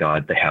like, oh my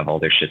God, they have all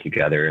their shit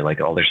together,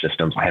 like all their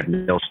systems. I have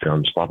no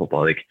systems, blah, blah,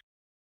 blah. Like,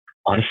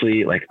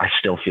 honestly, like I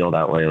still feel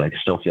that way. Like I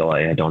still feel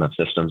like I don't have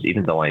systems,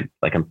 even though I'm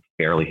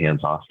fairly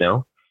hands off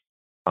now.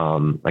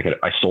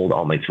 I sold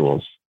all my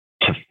tools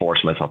to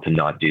force myself to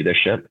not do this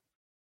shit.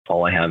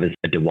 All I have is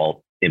a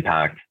DeWalt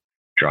Impact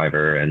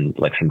driver and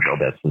like some drill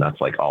bits, and that's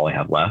like all I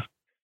have left.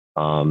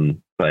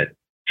 But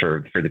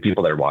for the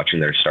people that are watching,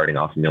 they're starting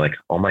off and be like,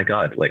 oh my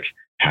God, like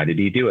how did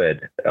he do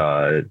it?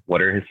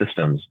 What are his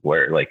systems?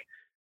 Where like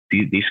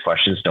these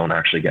questions don't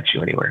actually get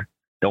you anywhere.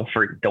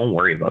 Don't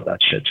worry about that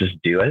shit.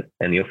 Just do it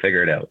and you'll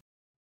figure it out,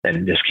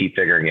 and just keep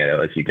figuring it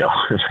out as you go.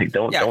 Like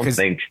don't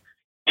think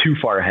too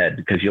far ahead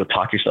because you'll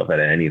talk yourself out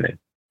of anything.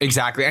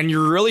 Exactly. And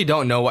you really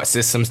don't know what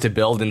systems to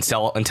build and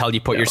sell until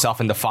you put yourself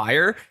in the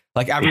fire.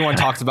 Like everyone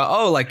talks about,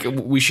 oh, like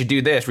we should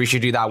do this, we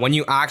should do that. When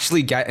you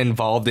actually get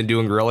involved in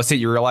doing real estate,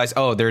 you realize,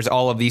 oh, there's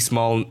all of these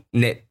small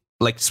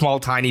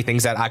tiny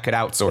things that I could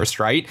outsource,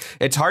 right?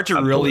 It's hard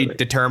to really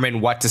determine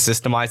what to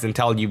systemize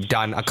until you've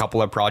done a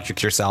couple of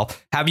projects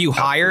yourself. Have you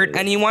hired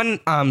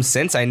anyone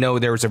since? I know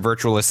there was a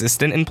virtual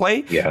assistant in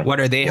play. Yeah. What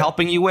are they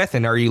helping you with?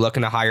 And are you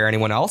looking to hire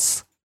anyone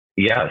else?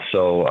 Yeah.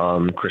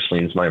 So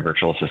Chrislene's my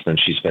virtual assistant.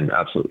 She's been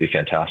absolutely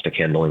fantastic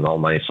handling all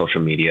my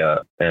social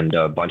media and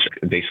a bunch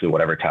of basically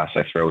whatever tasks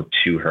I throw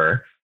to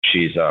her.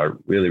 She's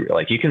really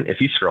like if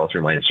you scroll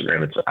through my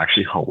Instagram, it's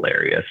actually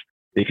hilarious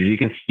because you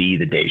can see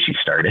the day she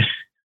started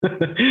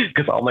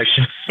because all my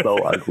shit's so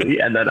ugly.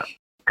 And then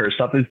her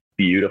stuff is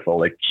beautiful,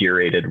 like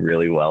curated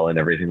really well and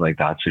everything like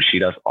that. So she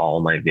does all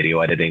my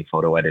video editing,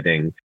 photo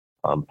editing,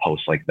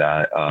 posts like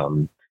that.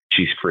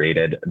 She's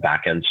created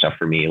back-end stuff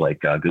for me, like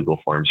Google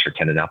Forms for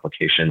tenant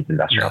applications,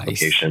 investor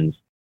applications,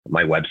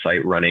 my website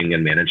running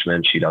and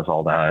management. She does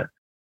all that.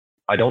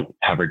 I don't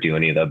have her do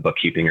any of the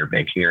bookkeeping or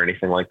banking or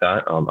anything like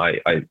that.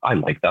 I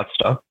like that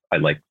stuff. I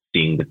like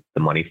seeing the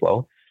money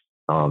flow.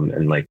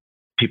 And like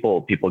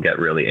people get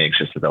really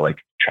anxious about like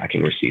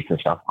tracking receipts and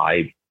stuff.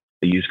 I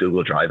use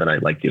Google Drive and I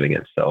like doing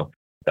it. So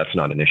that's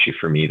not an issue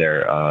for me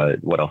there.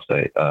 What else?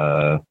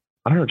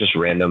 I don't know, just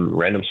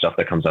random stuff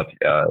that comes up.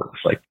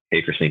 It's like,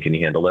 hey, Christine, can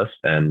you handle this?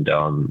 And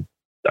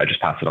I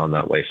just pass it on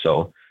that way.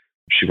 So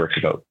she works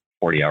about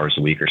 40 hours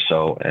a week or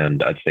so.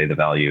 And I'd say the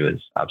value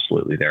is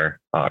absolutely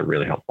there.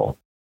 Really helpful.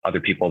 Other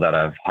people that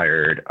I've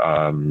hired,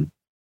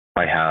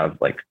 I have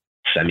like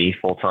semi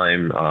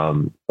full-time,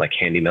 like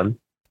handymen,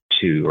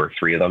 2 or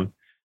 3 of them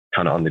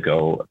kind of on the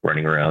go,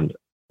 running around,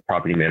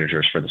 property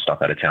managers for the stuff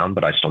out of town,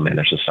 but I still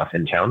manage the stuff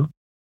in town.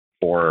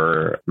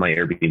 For my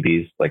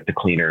Airbnbs, like the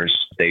cleaners,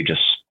 they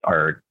just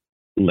are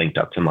linked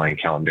up to my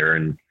calendar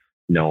and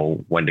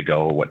know when to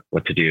go,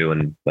 what to do.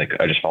 And like,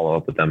 I just follow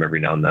up with them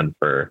every now and then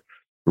for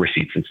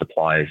receipts and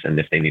supplies. And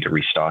if they need to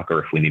restock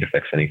or if we need to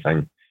fix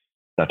anything,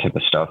 that type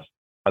of stuff.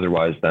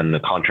 Otherwise, then the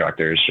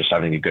contractors, just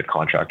having a good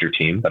contractor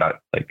team. But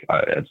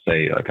I'd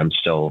say like I'm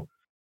still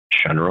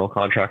general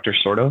contractor,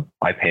 sort of.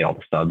 I pay all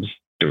the subs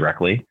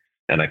directly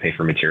and I pay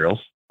for materials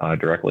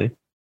directly.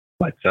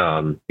 But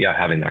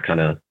having that kind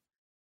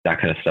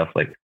of stuff,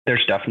 like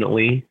there's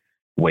definitely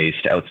ways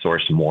to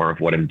outsource more of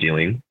what I'm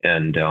doing.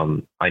 And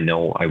I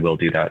know I will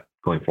do that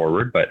going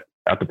forward, but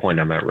at the point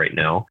I'm at right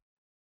now,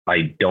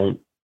 I don't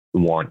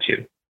want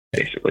to,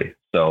 basically.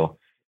 So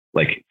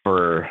like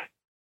for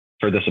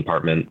this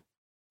apartment,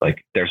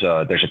 like there's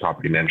a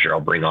property manager I'll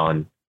bring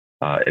on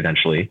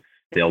eventually.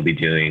 They'll be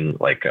doing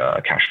like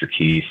cash for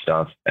key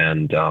stuff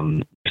and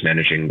just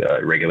managing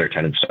the regular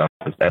tenant stuff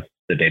as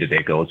the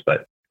day-to-day goes,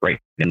 but right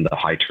in the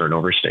high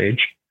turnover stage.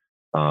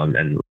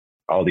 And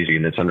all these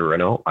units under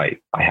reno. I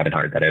haven't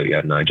hired that out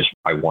yet, and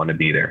I want to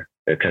be there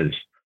because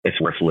it's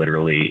worth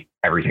literally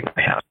everything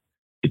I have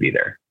to be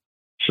there.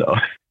 So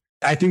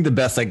I think the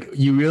best, like,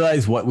 you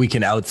realize what we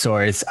can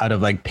outsource out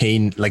of like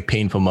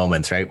painful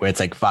moments, right? Where it's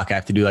like, fuck, I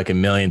have to do like a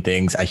million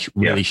things. I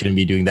really shouldn't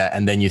be doing that.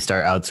 And then you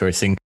start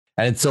outsourcing,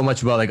 and it's so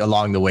much about like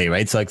along the way,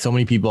 right? So like so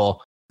many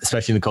people,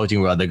 especially in the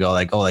coaching world, they go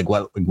like, oh, like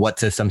what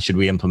system should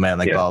we implement?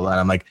 Like, blah, blah, blah. And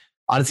I'm like,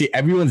 honestly,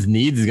 everyone's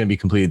needs is going to be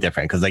completely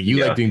different. Cause like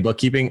you like doing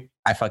bookkeeping.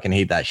 I fucking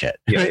hate that shit.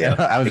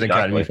 I was an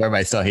accountant before, but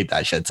I still hate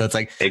that shit. So it's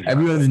like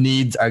everyone's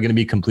needs are going to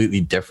be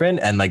completely different.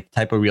 And like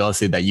type of real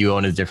estate that you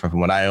own is different from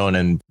what I own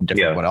and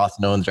different from what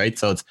Austin owns. Right.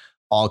 So it's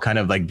all kind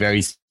of like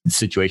very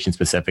situation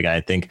specific. And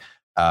I think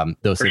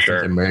those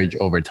systems emerge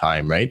over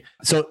time. Right.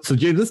 So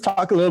James, let's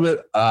talk a little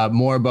bit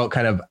more about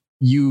kind of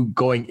you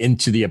going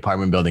into the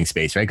apartment building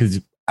space, right?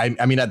 Because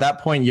I mean, at that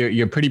point,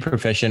 you're pretty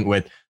proficient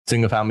with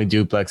single family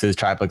duplexes,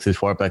 triplexes,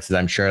 fourplexes.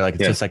 I'm sure like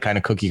it's just like kind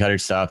of cookie cutter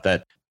stuff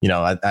that, you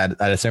know, at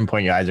a certain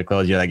point, your eyes are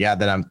closed. You're like, yeah,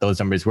 then those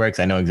numbers works.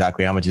 I know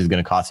exactly how much it's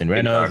going to cost in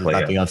renos.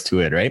 There's nothing else to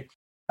it, right?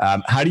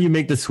 How do you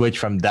make the switch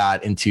from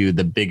that into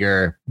the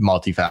bigger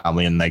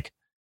multifamily and like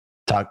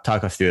talk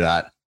us through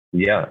that?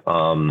 Yeah,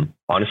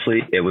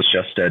 honestly, it was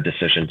just a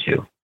decision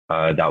too.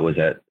 That was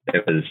it.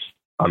 It was,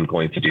 I'm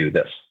going to do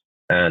this,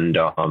 and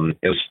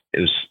it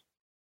was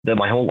that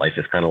my whole life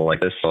is kind of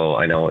like this. So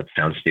I know it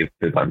sounds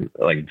stupid. I'm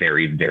like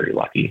very, very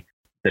lucky.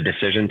 The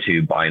decision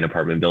to buy an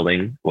apartment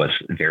building was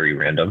very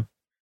random.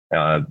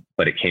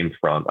 But it came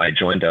from, I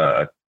joined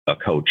a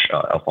coach,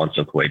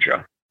 Alfonso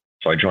Cuedra.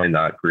 So I joined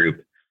that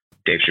group.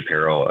 Dave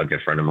Shapiro, a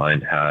good friend of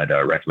mine, had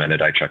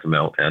recommended I check him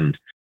out. And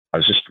I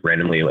was just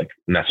randomly like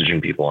messaging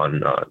people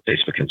on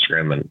Facebook,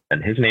 Instagram,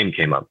 and his name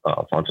came up.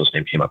 Alfonso's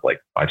name came up like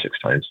 5-6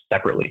 times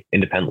separately,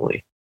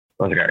 independently.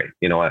 I was like, all right,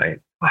 you know what?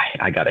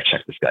 I got to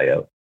check this guy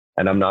out.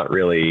 And I'm not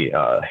really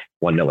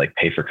one to like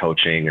pay for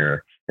coaching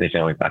or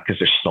anything like that, because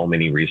there's so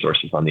many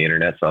resources on the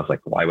internet. So I was like,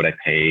 why would I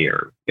pay?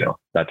 Or, you know,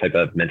 that type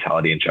of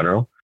mentality in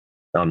general.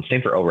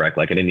 Same for OREC.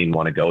 Like I didn't even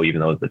want to go, even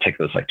though the ticket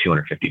was like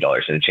 $250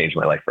 and it changed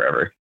my life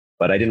forever.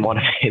 But I didn't want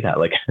to pay that.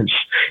 Like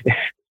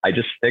I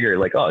just figured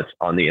like, oh, it's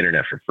on the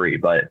internet for free.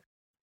 But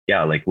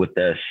yeah, like with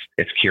this,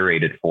 it's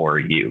curated for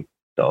you.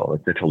 So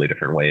it's a totally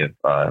different way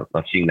of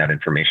seeing that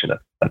information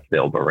that's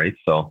available, right?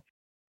 So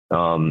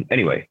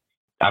anyway,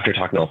 after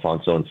talking to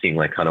Alfonso and seeing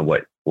like kind of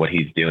what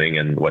he's doing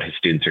and what his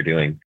students are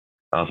doing,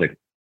 I was like,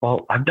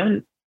 well, I've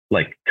done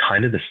like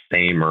kind of the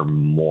same or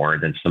more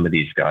than some of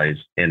these guys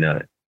in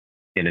a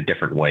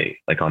different way,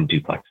 like on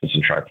duplexes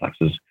and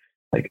triplexes.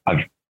 Like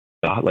I've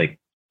got like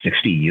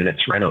 60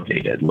 units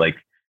renovated. Like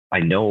I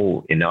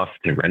know enough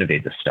to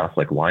renovate the stuff.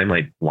 Like why am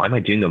I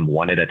doing them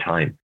one at a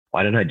time?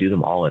 Why don't I do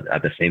them all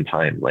at the same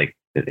time, like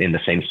in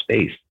the same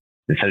space,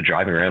 instead of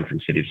driving around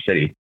from city to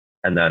city?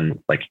 And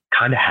then like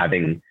kind of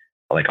having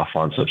like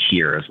Alfonso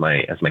here as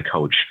my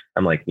coach,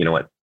 I'm like, you know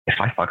what? If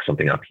I fuck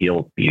something up,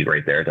 he'll be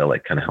right there to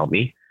like kind of help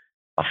me.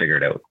 I'll figure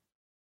it out.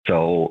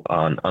 So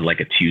on like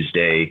a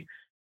Tuesday,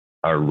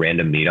 a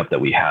random meetup that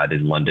we had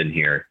in London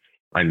here,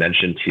 I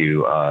mentioned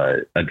to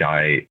a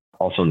guy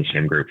also in the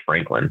same group,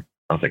 Franklin.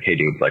 I was like, hey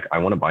dude, like I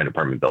want to buy an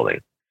apartment building.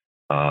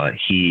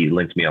 He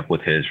linked me up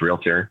with his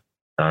realtor,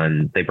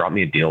 and they brought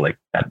me a deal like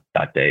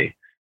that day,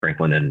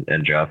 Franklin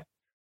and Jeff.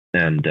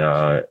 And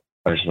I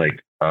was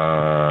like,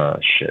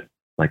 shit.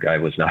 Like I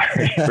was not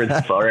ready for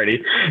this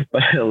already,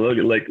 but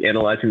like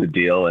analyzing the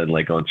deal and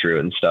like going through it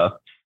and stuff.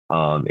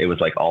 It was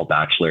like all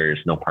bachelors,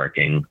 no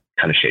parking,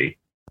 kind of shady.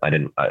 I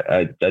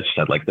just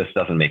said like, this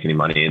doesn't make any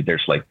money.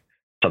 There's like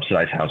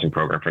subsidized housing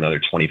program for another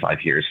 25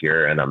 years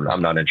here. And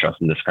I'm not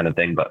interested in this kind of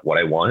thing, but what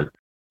I want,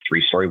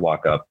 3-story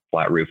walk up,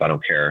 flat roof. I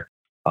don't care.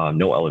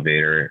 No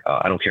elevator.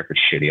 I don't care if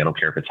it's shitty. I don't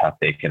care if it's half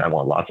vacant. I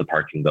want lots of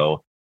parking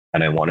though.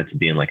 And I want it to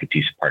be in like a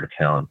decent part of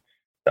town.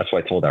 That's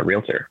what I told that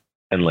realtor.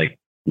 And like,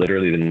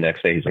 literally the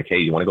next day, he's like, hey,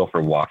 you want to go for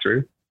a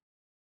walkthrough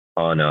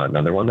on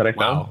another one that I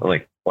found? Wow. I'm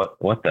like,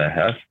 what the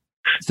heck?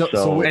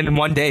 So and in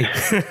one day.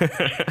 I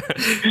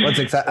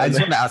just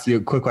want to ask you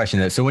a quick question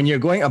there. So when you're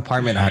going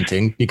apartment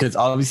hunting, because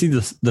obviously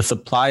the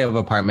supply of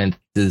apartments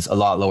is a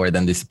lot lower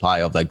than the supply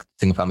of like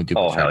single family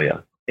duplex. Oh, hell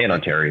yeah. In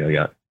Ontario,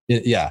 yeah.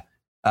 Yeah.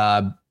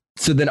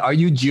 So then are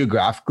you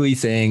geographically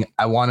saying,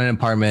 I want an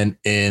apartment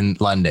in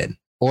London?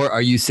 Or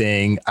are you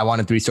saying I want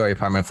a 3-story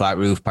apartment, flat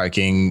roof,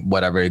 parking,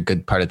 whatever,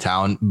 good part of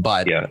town,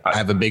 but I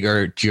have a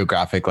bigger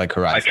geographic like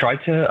horizon?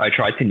 I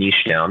tried to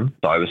niche down.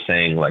 So I was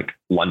saying like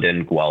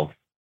London, Guelph,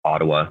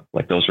 Ottawa,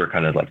 like those were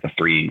kind of like the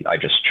 3 I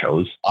just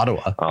chose.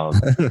 Ottawa,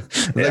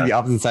 like the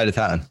opposite side of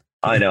town.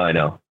 I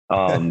know.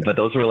 But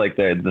those were like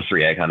the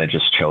 3 I kind of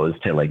just chose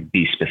to like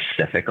be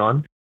specific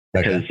on,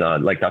 because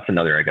like that's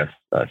another, I guess,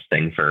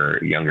 thing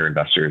for younger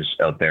investors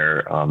out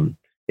there.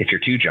 If you're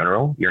too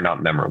general, you're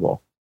not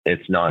memorable.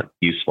 It's not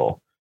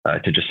useful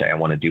to just say, I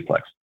want a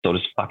duplex. So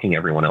does fucking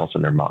everyone else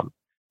and their mom.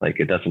 Like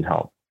it doesn't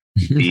help.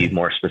 Be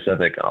more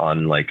specific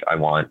on like, I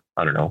want,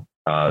 I don't know,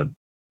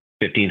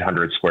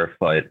 1,500 square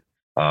foot,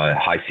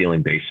 high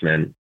ceiling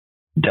basement.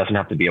 Doesn't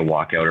have to be a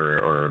walkout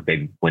or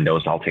big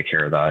windows. I'll take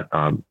care of that.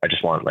 I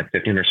just want like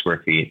 1,500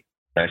 square feet,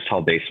 nice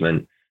tall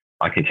basement.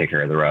 I can take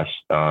care of the rest.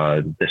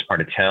 This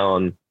part of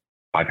town,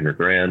 500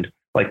 grand.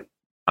 Like,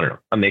 I don't know.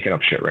 I'm making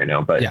up shit right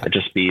now, but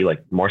just be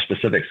like more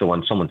specific. So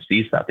when someone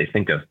sees that, they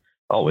think of,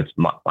 oh, it's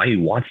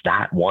Mayu wants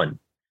that one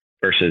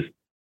versus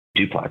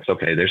duplex.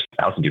 Okay, there's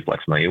 1,000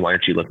 duplex Mayu. Why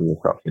aren't you looking this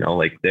up? You know,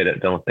 like they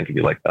don't think of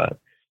you like that.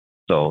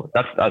 So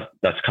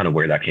that's kind of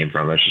where that came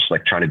from. It's just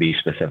like trying to be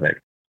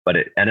specific, but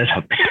it ended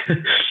up,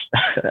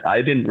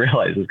 I didn't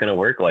realize it was going to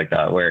work like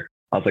that, where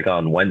I was like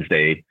on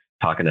Wednesday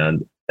talking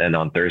and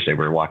on Thursday we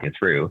were walking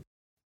through,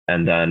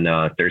 and then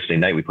Thursday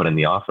night we put in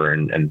the offer,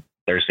 and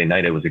Thursday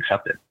night it was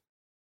accepted.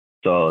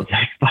 So it's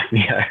like, fuck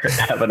me, I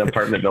have an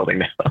apartment building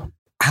now.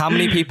 How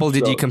many people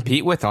did you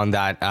compete with on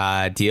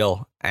that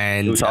deal?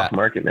 And it was off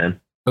market,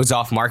 man. It was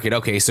off market.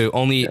 Okay, so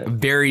only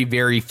very,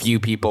 very few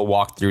people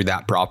walked through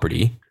that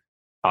property.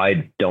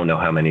 I don't know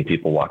how many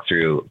people walked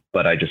through,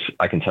 but I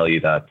can tell you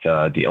that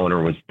the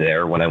owner was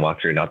there when I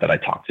walked through. Not that I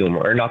talked to him,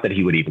 or not that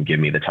he would even give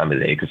me the time of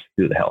day, because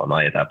who the hell am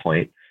I at that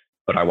point?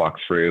 But I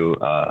walked through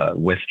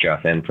with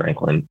Jeff and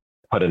Franklin,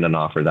 put in an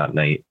offer that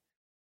night,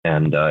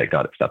 and it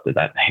got accepted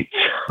that night.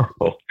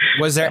 So,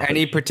 was there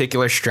any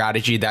particular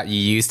strategy that you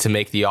used to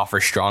make the offer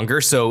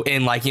stronger? So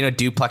in like, you know,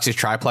 duplexes,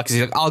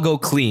 triplexes, like, I'll go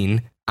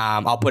clean.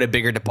 I'll put a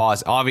bigger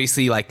deposit.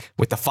 Obviously, like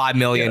with the $5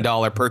 million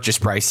purchase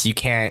price, you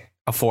can't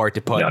afford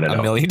to put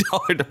 $1 million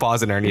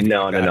deposit or anything.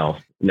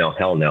 No,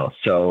 hell no.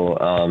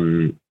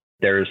 So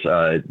there's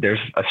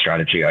a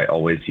strategy I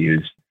always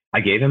use.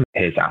 I gave him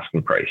his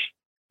asking price.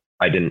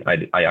 I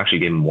actually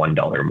gave him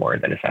 $1 more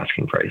than his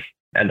asking price.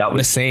 And that was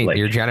insane. Like,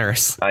 you're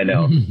generous. I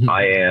know.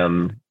 I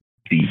am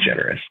the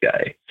generous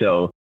guy.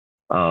 So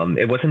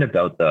it wasn't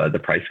about the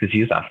price, because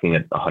he was asking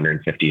at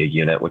 $150 a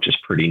unit, which is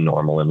pretty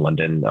normal in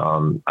London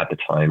at the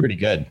time. Pretty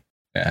good.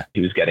 Yeah.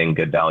 He was getting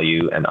good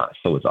value, and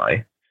so was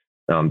I,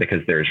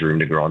 because there's room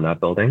to grow on that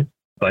building.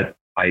 But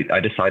I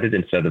decided,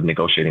 instead of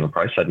negotiating a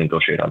price, I'd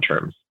negotiate on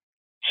terms.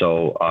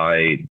 So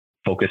I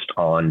focused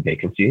on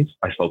vacancies.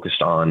 I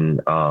focused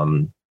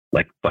on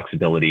like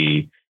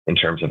flexibility in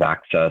terms of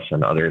access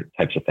and other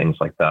types of things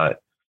like that.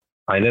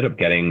 I ended up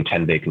getting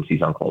 10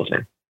 vacancies on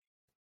closing.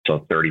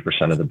 So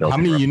 30% of the building. How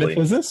many units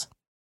was this?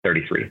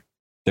 33.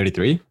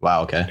 33?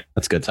 Wow. Okay.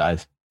 That's good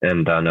size.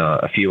 And then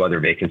a few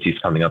other vacancies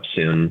coming up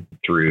soon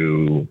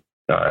through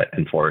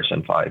N4s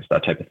and N5s,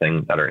 that type of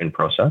thing, that are in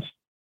process,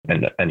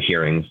 and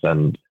hearings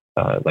and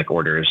like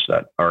orders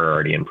that are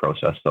already in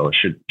process. So it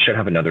should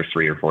have another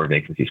 3 or 4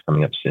 vacancies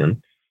coming up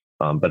soon.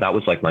 But that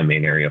was like my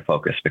main area of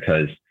focus,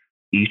 because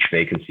each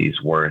vacancy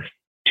is worth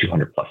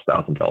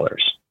 $200,000+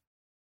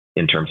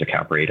 in terms of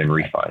cap rate and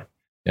refi.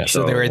 Yeah.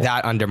 So they were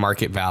that under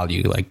market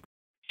value, like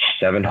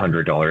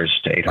 $700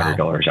 to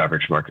 $800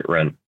 average market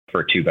rent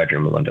for a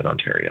 2-bedroom in London,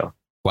 Ontario.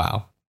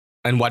 Wow.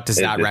 And what does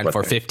that rent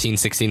for?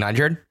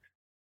 1,500-1,600?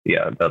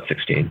 Yeah, about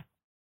 16.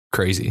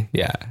 Crazy.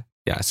 Yeah.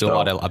 So a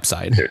lot of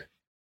upside.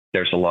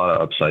 There's a lot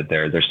of upside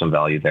there. There's some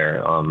value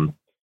there.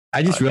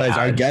 I just realized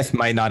our guests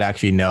might not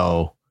actually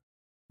know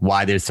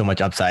why there's so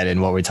much upside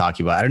in what we're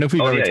talking about. I don't know if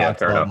we've ever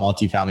talked about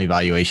multifamily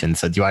valuation.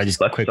 So do you want to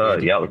just let's go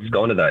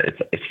into that.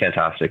 It's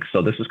fantastic.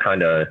 So this is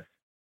kind of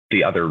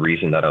the other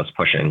reason that I was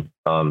pushing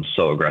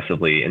so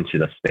aggressively into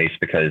the space,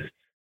 because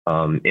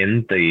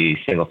in the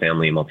single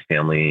family,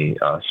 multifamily,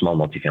 small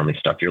multifamily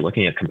stuff, you're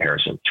looking at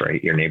comparisons,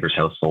 right? Your neighbor's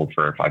house sold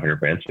for 500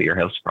 grand, so your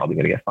house is probably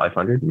going to get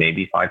 500,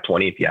 maybe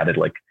 520 if you added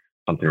like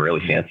something really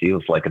fancy. It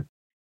was like a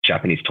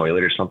Japanese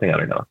toilet or something. I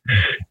don't know.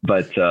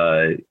 But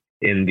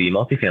in the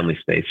multifamily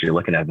space, you're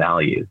looking at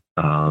value.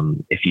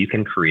 If you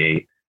can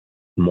create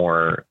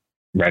more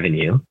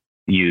revenue,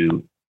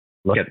 you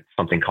look at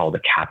something called a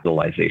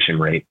capitalization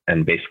rate.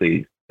 And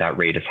basically that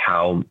rate is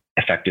how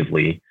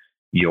effectively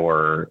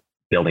your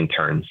building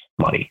turns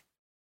money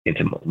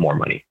into more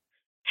money.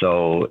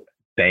 So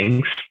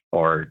banks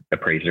or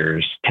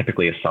appraisers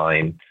typically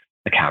assign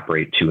a cap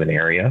rate to an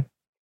area.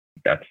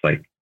 That's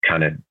like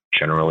kind of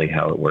generally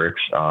how it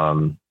works.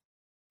 I'm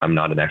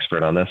not an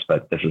expert on this,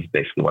 but this is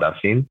basically what I've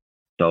seen.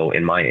 So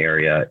in my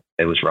area,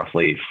 it was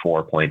roughly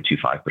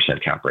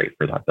 4.25% cap rate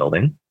for that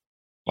building.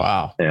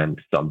 Wow.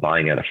 And so I'm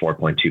buying at a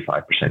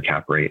 4.25%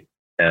 cap rate.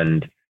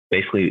 And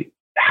basically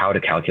how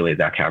to calculate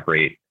that cap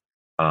rate,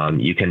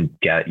 you can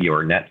get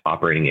your net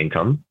operating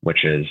income,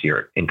 which is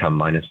your income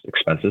minus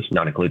expenses,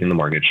 not including the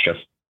mortgage,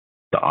 just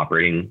the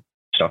operating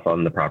stuff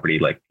on the property,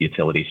 like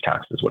utilities,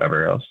 taxes,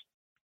 whatever else.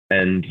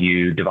 And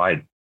you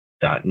divide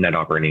that net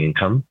operating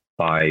income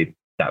by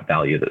that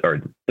value,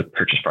 or the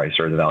purchase price,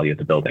 or the value of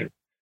the building.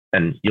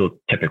 And you'll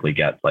typically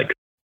get like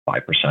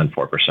 5%,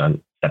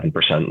 4%,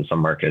 7% in some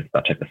markets,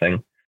 that type of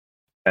thing.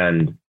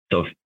 And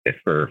so if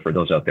for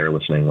those out there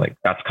listening, like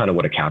that's kind of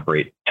what a cap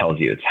rate tells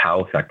you. It's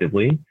how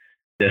effectively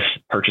this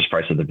purchase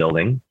price of the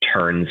building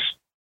turns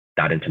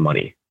that into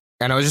money.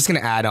 And I was just going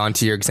to add on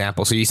to your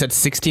example. So you said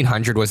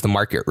 1,600 was the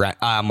market rent,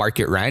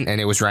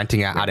 and it was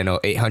renting at, I don't know,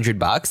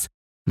 $800.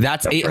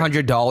 That's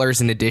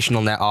 $800 in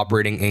additional net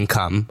operating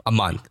income a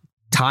month.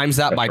 Times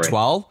that by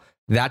 12,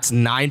 that's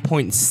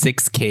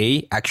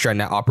 9.6K extra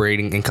net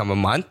operating income a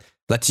month.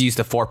 let's use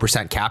the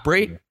 4% cap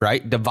rate,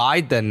 right?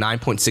 Divide the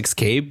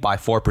 9.6K by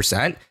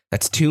 4%.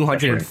 That's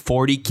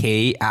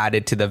 240K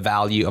added to the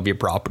value of your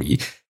property.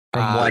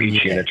 From one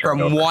unit.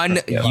 From one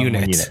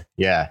unit.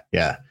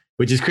 Yeah.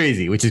 Which is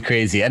crazy.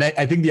 And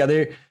I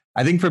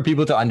think for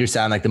people to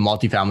understand like the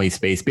multifamily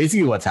space,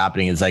 basically what's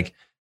happening is like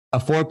a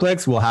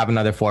fourplex will have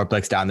another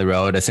fourplex down the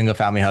road. A single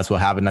family house will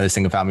have another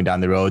single family down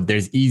the road.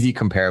 There's easy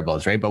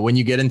comparables, right? But when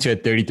you get into a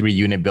 33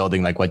 unit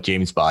building, like what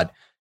James bought,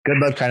 good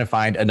luck trying to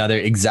find another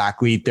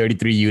exactly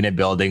 33 unit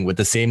building with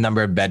the same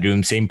number of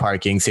bedrooms, same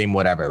parking, same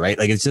whatever, right?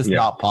 Like it's just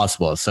not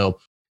possible. So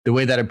the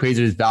way that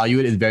appraisers value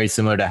it is very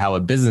similar to how a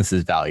business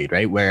is valued,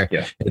 right? Where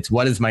it's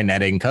what is my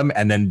net income?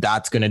 And then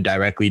that's going to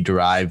directly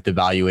derive the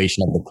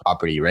valuation of the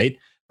property, right?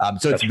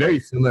 So it's very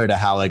similar to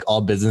how like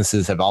all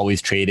businesses have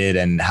always traded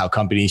and how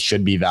companies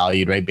should be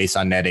valued, right? Based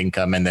on net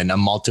income and then a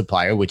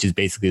multiplier, which is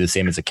basically the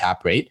same as a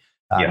cap rate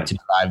to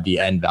drive the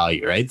end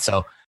value, right?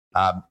 So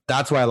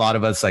that's why a lot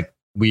of us like,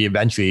 we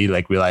eventually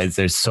like realize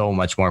there's so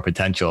much more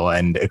potential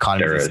and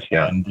economies.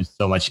 And there's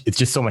so much, it's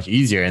just so much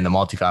easier in the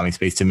multifamily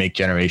space to make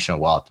generational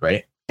wealth,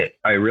 right?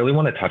 I really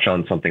want to touch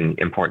on something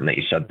important that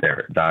you said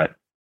there, that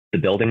the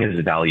building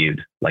is valued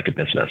like a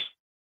business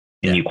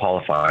and you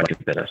qualify like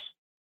a business.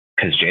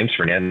 Because James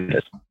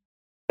Fernandez,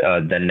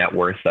 the net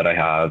worth that I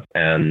have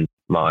and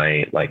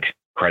my like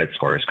credit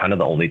score is kind of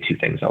the only two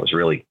things I was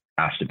really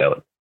asked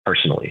about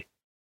personally.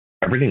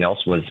 Everything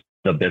else was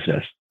the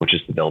business, which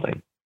is the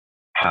building.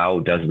 How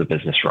does the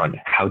business run?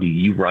 How do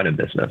you run a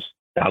business?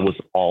 That was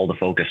all the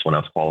focus when I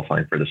was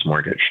qualifying for this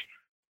mortgage.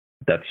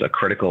 That's a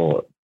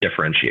critical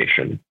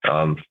differentiation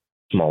of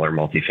smaller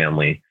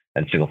multifamily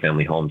and single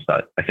family homes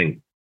that I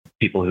think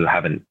people who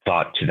haven't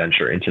thought to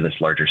venture into this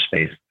larger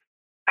space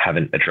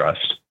haven't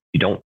addressed. You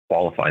don't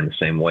qualify in the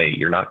same way.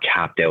 You're not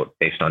capped out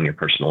based on your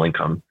personal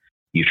income.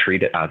 You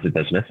treat it as a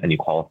business and you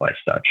qualify as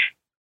such.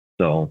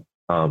 So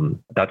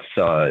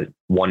that's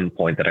one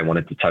point that I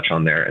wanted to touch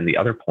on there. And the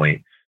other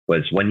point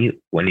was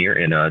when you're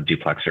in a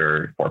duplex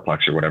or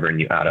fourplex or whatever,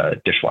 and you add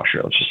a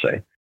dishwasher, let's just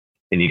say,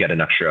 and you get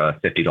an extra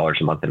 $50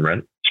 a month in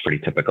rent, it's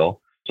pretty typical.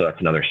 So that's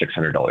another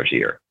 $600 a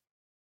year.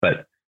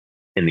 But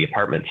in the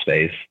apartment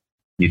space,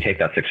 you take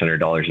that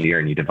 $600 a year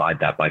and you divide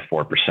that by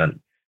 4%.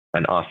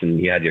 And Austin,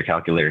 you had your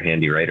calculator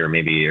handy, right? Or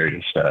maybe you're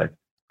just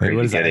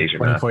what is that?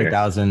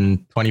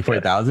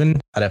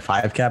 24,000 at a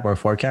 5 cap or a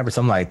 4 cap or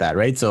something like that,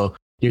 right? So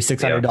your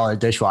 $600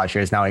 dishwasher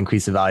has now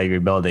increased the value of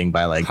your building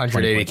by like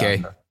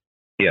 180K.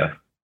 Yeah.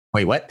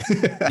 Wait, what? You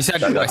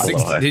said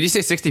did you say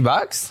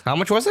 $60? How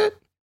much was it?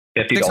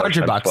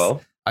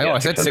 $600. I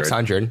said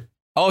 600.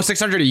 Oh,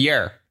 600 a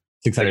year.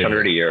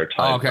 600 a year.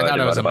 Oh, okay. I thought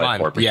it was a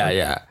month.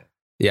 Yeah.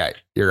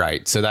 You're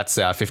right. So that's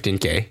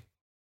 15K.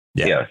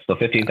 Yeah. So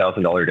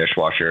 $15,000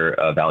 dishwasher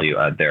value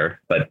add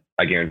there. But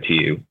I guarantee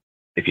you,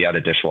 if you add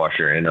a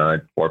dishwasher in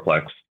a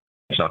fourplex,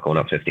 it's not going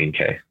up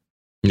 15K.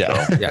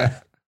 Yeah. So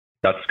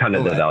that's kind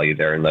of the value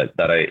there. And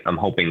that I'm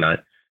hoping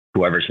that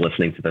whoever's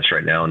listening to this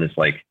right now and is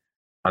like,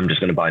 I'm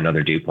just going to buy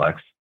another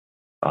duplex,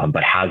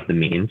 but has the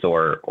means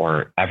or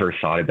ever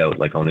thought about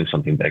like owning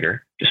something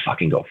bigger, just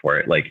fucking go for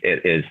it. Like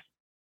it is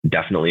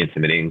definitely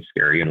intimidating,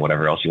 scary, and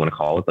whatever else you want to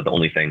call it. But the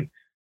only thing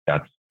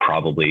that's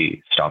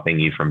probably stopping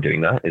you from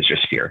doing that is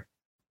just fear.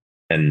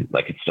 And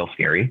like, it's still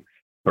scary.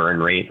 Burn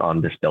rate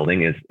on this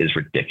building is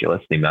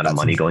ridiculous. The amount of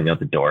money going out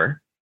the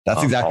door.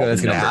 That's exactly what I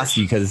was going to ask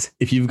you. Because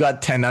if you've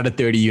got 10 out of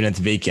 30 units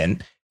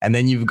vacant, and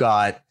then you've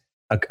got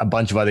a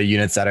bunch of other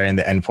units that are in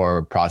the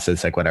N4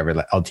 process, like whatever,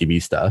 like LTV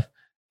stuff.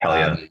 Hell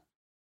yeah.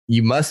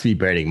 You must be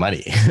burning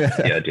money.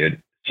 Yeah, dude.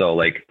 So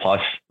like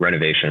plus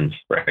renovations,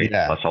 right?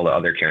 Yeah. Plus all the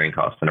other carrying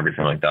costs and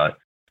everything like that.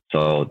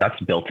 So that's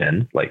built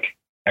in. Like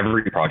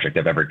every project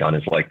I've ever done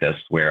is like this,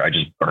 where I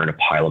just burn a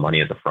pile of money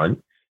at the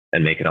front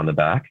and make it on the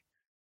back.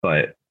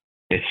 But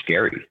it's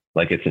scary.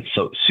 Like it's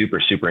so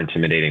super, super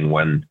intimidating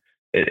when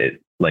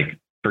it like,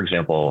 for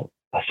example,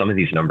 some of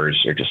these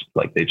numbers are just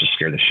like, they just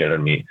scare the shit out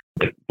of me.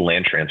 The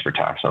land transfer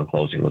tax on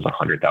closing was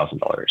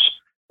 $100,000.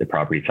 The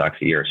property tax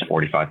a year is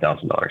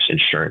 $45,000.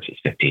 Insurance is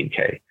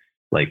 $15K.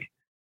 Like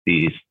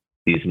these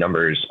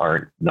numbers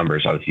aren't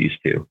numbers I was used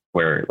to,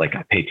 where like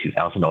I pay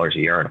 $2,000 a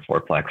year on a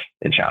fourplex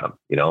in Chatham,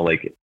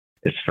 like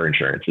it's for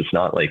insurance. It's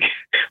not like,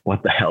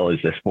 what the hell is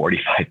this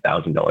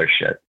 $45,000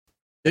 shit?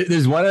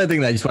 There's one other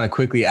thing that I just want to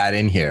quickly add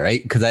in here,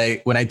 right? Because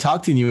when I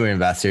talk to newer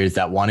investors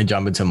that want to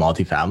jump into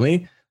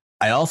multifamily,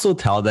 I also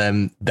tell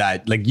them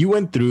that like you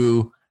went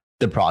through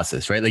the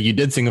process, right? Like you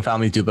did single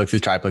families, duplexes,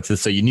 triplexes.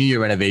 So you knew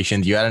your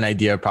renovations, you had an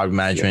idea of property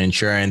management,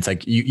 insurance,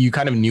 like you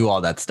kind of knew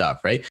all that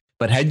stuff, right?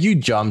 But had you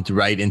jumped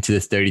right into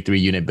this 33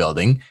 unit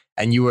building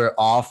and you were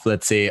off,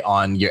 let's say,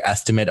 on your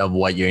estimate of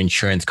what your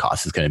insurance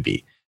cost is going to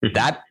be,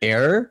 that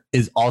error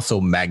is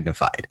also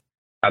magnified.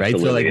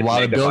 Absolutely. Right. So like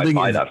while the building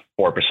by is that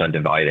 4%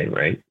 dividing,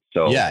 right?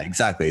 So yeah,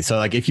 exactly. So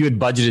like if you had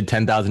budgeted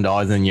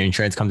 $10,000 and your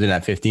insurance comes in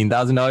at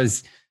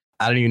 $15,000,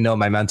 I don't even know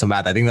my mental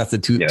math. I think that's the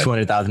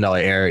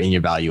 $200,000 error in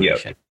your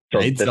valuation. Yep. So,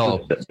 right?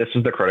 This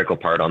is the critical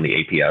part on the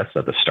APS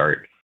at the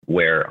start,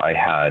 where I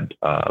had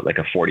like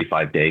a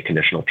 45-day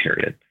conditional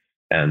period,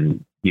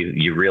 and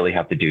you really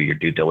have to do your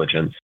due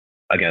diligence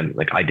again,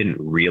 like I didn't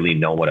really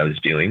know what I was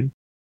doing.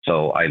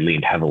 So I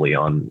leaned heavily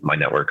on my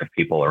network of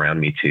people around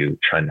me to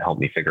try and help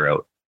me figure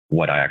out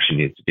what I actually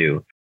needed to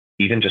do.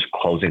 Even just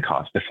closing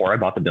costs before I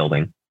bought the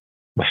building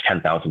was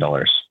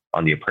 $10,000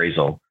 on the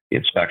appraisal, the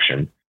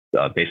inspection,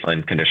 the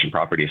baseline condition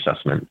property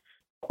assessment,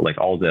 like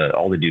all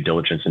the due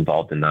diligence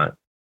involved in that.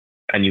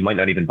 And you might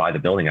not even buy the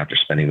building after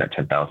spending that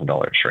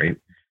 $10,000, right?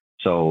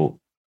 So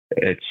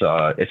it's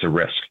a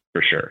risk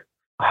for sure.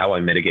 How I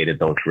mitigated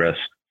those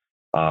risks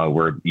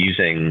were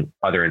using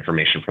other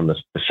information from the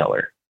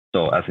seller.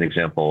 So as an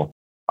example,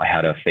 I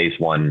had a phase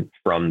one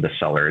from the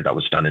seller that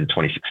was done in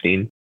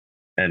 2016.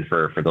 And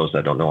for those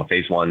that don't know, a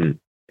phase one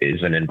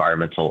is an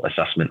environmental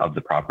assessment of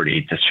the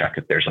property to check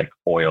if there's like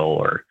oil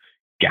or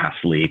gas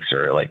leaks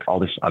or like all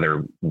this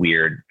other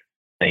weird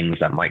things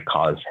that might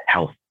cause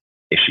health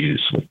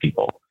issues with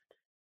people.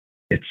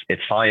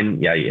 It's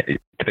fine. Yeah.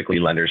 Typically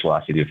lenders will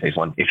ask you to do phase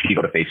one. If you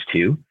go to phase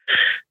two,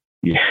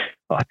 yeah,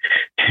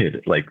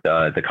 dude, like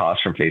the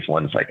cost from phase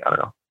one is like, I don't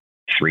know,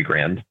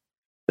 $3,000.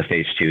 The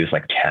phase two is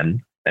like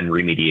 10, and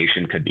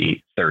remediation could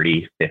be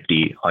 30,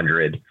 50,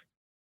 100.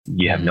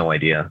 You have no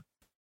idea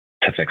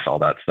to fix all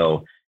that.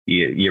 So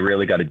you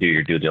really got to do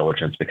your due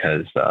diligence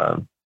because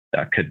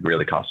that could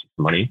really cost you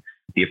some money.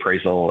 The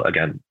appraisal,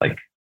 again, like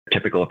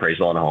typical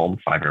appraisal on a home,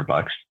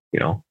 $500,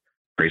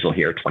 appraisal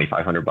here,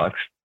 $2,500.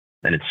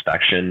 An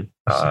inspection,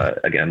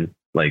 again,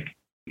 like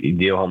you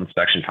do a home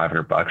inspection,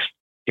 $500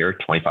 here,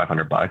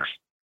 $2,500.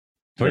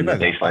 Then the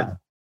baseline.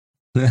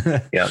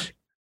 Yeah.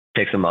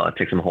 Takes them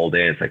a whole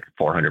day. It's like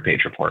a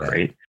 400-page report,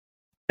 right?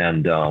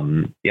 And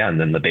and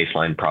then the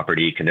baseline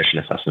property condition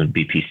assessment,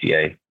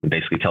 BPCA,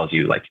 basically tells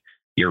you like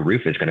your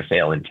roof is going to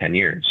fail in 10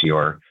 years.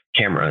 Your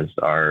cameras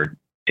are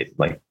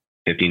like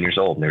 15 years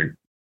old and they're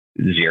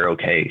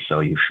 0K, so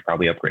you should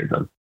probably upgrade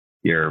them.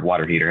 Your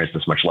water heater has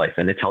this much life,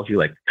 and it tells you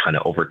like kind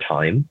of over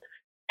time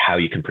how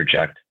you can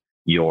project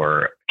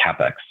your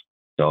capex.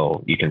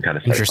 So you can kind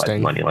of set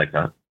aside money like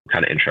that.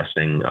 Kind of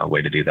interesting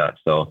way to do that.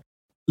 So.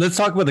 Let's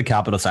talk about the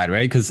capital side,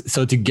 right? Because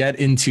so to get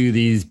into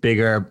these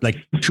bigger, like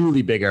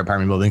truly bigger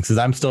apartment buildings, because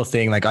I'm still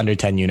staying like under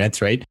 10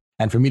 units, right?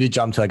 And for me to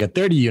jump to like a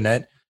 30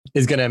 unit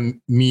is going to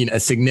mean a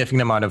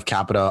significant amount of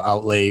capital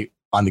outlay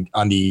on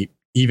the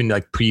even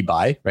like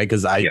pre-buy, right?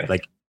 Because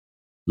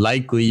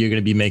likely you're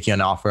going to be making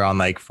an offer on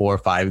like 4 or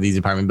 5 of these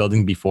apartment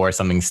buildings before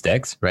something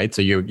sticks, right?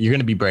 So you're going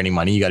to be burning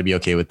money. You got to be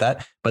okay with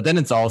that. But then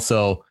it's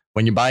also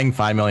when you're buying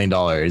 $5 million,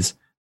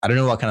 I don't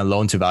know what kind of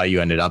loan to value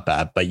you ended up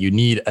at, but you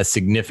need a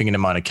significant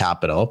amount of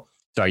capital.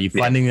 So are you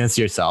funding this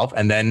yourself?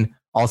 And then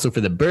also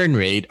for the burn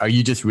rate, are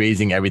you just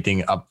raising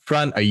everything up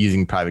front? Are you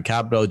using private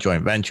capital,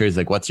 joint ventures?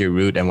 Like what's your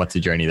route and what's the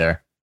journey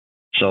there?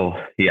 So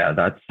yeah,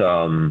 that's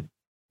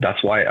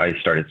why I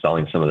started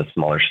selling some of the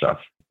smaller stuff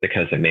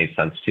because it made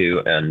sense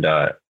to. And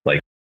like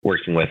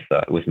working with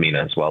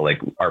Mina as well, like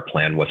our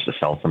plan was to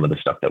sell some of the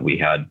stuff that we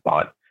had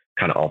bought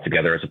kind of all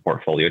together as a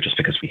portfolio just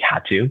because we had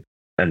to.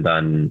 And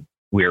then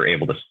we were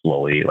able to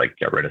slowly like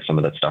get rid of some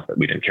of that stuff that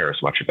we didn't care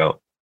as much about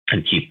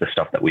and keep the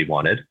stuff that we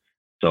wanted.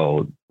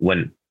 So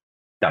when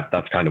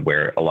that's kind of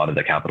where a lot of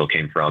the capital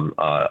came from.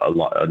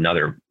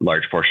 Another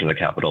large portion of the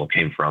capital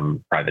came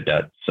from private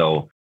debt.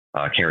 So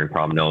carrying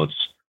prom notes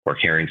or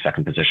carrying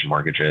second position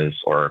mortgages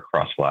or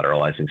cross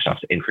collateralizing stuff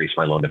to increase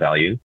my loan to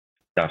value.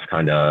 That's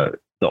kind of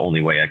the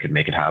only way I could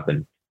make it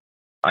happen.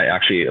 I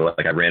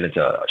ran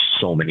into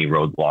so many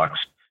roadblocks.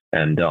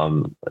 And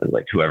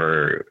like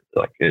whoever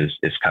like is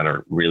kind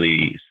of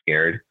really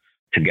scared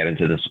to get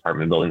into this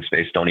apartment building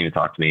space, don't even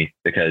talk to me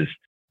because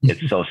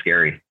it's so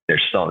scary.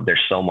 There's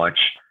so much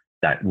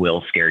that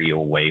will scare you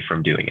away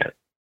from doing it.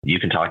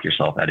 You can talk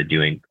yourself out of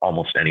doing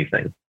almost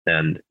anything.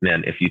 And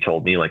man, if you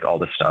told me like all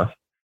the stuff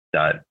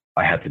that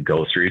I had to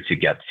go through to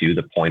get to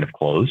the point of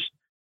close,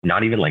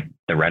 not even like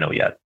the reno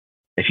yet.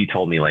 If you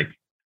told me like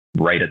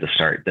right at the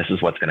start, this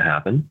is what's going to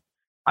happen,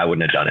 I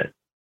wouldn't have done it.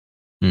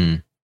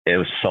 It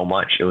was so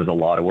much. It was a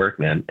lot of work,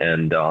 man.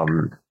 And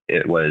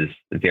it was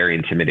very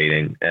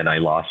intimidating. And I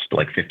lost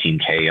like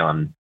 $15K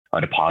on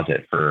a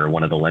deposit for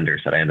one of the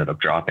lenders that I ended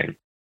up dropping.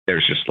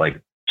 There's just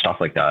like stuff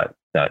like that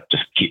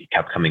just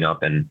kept coming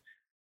up. And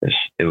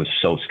it was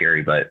so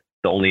scary. But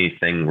the only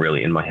thing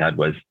really in my head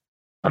was,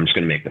 I'm just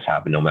going to make this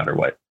happen no matter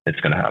what. It's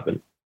going to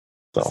happen.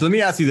 So let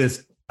me ask you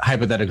this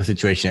hypothetical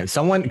situation.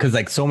 Because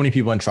like so many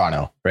people in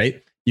Toronto,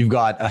 right? You've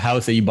got a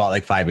house that you bought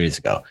like 5 years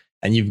ago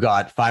and you've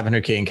got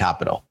 $500K in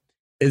capital.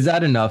 Is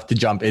that enough to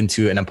jump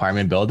into an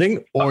apartment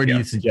building or do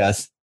you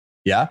suggest?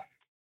 Yeah,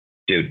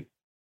 dude.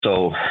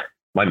 So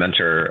my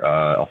mentor,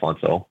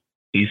 Alfonso,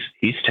 he's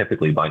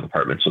typically buying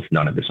apartments with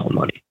none of his own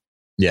money.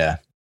 Yeah.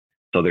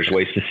 So there's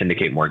ways to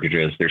syndicate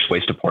mortgages. There's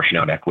ways to portion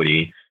out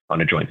equity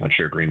on a joint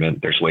venture agreement.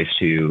 There's ways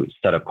to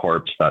set up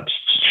corps that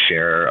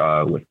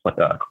share with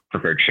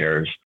preferred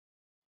shares.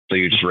 So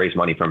you just raise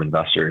money from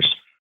investors.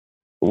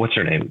 What's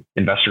her name?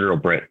 Investor girl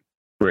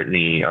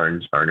Brittany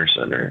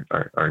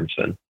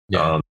Arneson.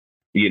 Yeah.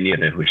 You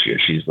know who she is.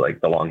 She's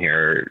like the long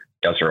hair,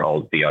 does her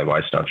all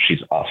DIY stuff.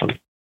 She's awesome.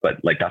 But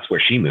like, that's where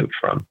she moved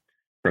from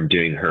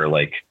doing her,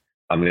 like,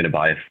 I'm going to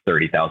buy a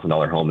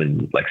 $30,000 home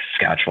in like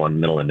Saskatchewan,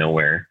 middle of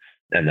nowhere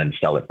and then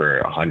sell it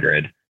for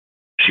 100.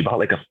 She bought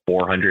like a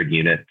 400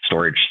 unit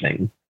storage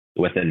thing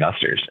with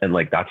investors. And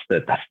like, that's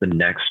the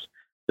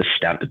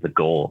step, the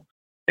goal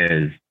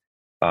is,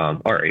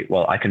 all right,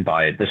 well, I can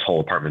buy this whole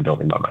apartment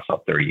building by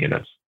myself, 30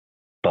 units.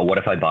 But what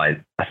if I buy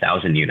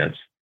 1,000 units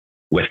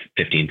with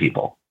 15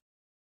 people?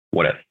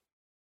 What if?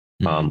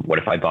 What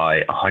if I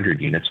buy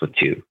 100 units with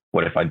 2?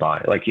 What if I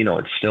buy, like, you know,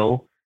 it's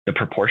still, the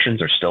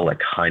proportions are still like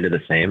kind of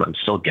the same. I'm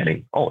still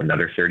getting,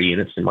 another 30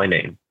 units in my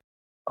name.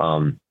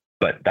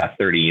 But that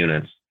 30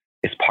 units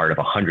is part of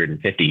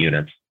 150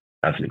 units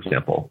as an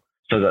example.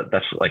 So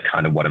that's like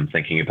kind of what I'm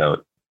thinking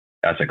about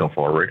as I go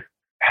forward,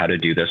 how to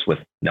do this with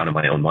none of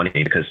my own money,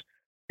 because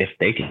if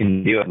they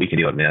can do it, we can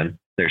do it, man.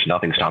 There's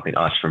nothing stopping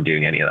us from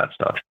doing any of that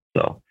stuff.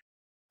 So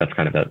that's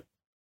kind of it.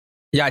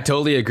 Yeah, I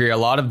totally agree. A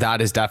lot of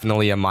that is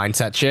definitely a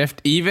mindset shift.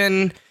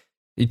 Even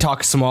you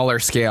talk smaller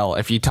scale.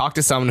 If you talk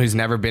to someone who's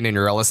never been in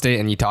real estate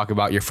and you talk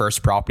about your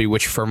first property,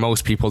 which for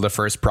most people, the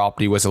first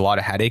property was a lot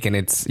of headache, and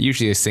it's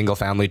usually a single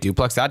family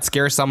duplex, that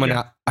scares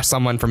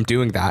someone from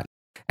doing that.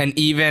 And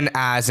even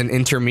as an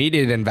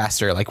intermediate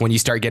investor, like when you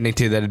start getting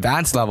to the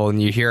advanced level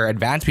and you hear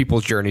advanced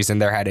people's journeys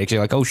and their headaches,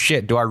 you're like, oh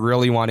shit, do I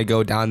really want to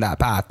go down that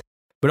path?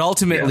 But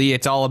ultimately,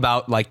 it's all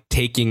about like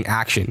taking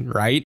action,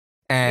 right?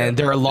 And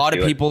there are a lot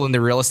of people in the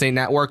real estate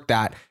network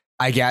that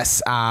I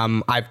guess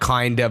I've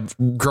kind of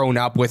grown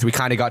up with. We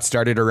kind of got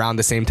started around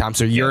the same time.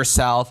 So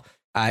yourself,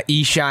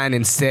 Ishan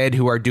and Sid,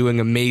 who are doing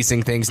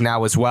amazing things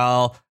now as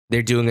well.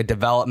 They're doing a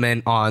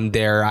development on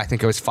their, I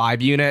think it was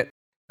 5 unit.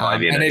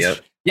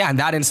 Yeah, and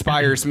that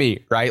inspires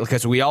me, right?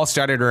 Because we all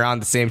started around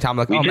the same time.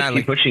 Like, we just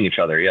keep pushing each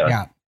other.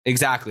 Yeah,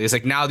 exactly. It's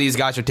like now these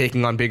guys are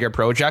taking on bigger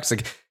projects.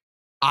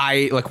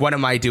 Like, what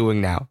am I doing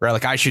now? Right?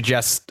 Like, I should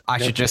just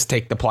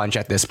take the plunge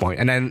at this point.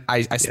 And then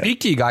I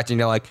speak to you guys, and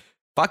you're like,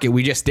 fuck it,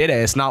 we just did it.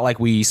 It's not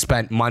like we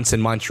spent months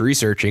and months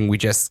researching.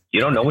 You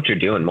don't know what you're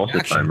doing most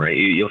of the time, right?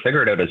 You'll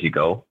figure it out as you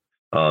go.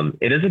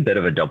 It is a bit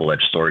of a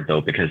double-edged sword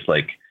though, because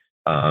like,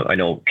 I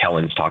know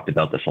Kellen's talked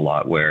about this a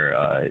lot,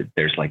 where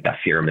there's like that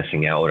fear of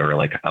missing out, or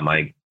like, am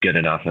I good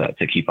enough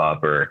to keep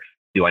up, or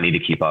do I need to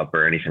keep up,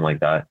 or anything like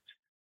that?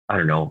 I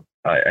don't know.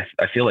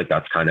 I feel like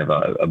that's kind of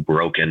a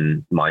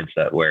broken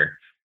mindset where,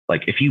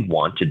 like, if you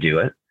want to do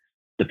it,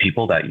 the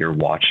people that you're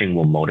watching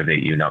will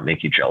motivate you, not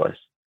make you jealous.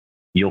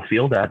 You'll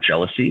feel that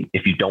jealousy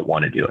if you don't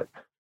want to do it.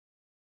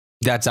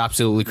 That's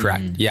absolutely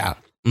correct. Mm-hmm. Yeah.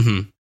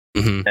 Mm-hmm.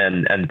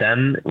 Mm-hmm. And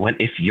then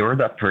if you're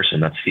that person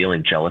that's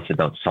feeling jealous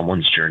about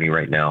someone's journey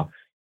right now,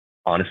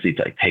 honestly,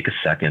 like, take a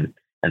second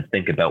and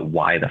think about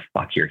why the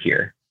fuck you're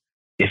here.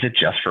 Is it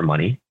just for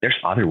money? There's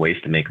other ways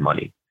to make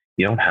money.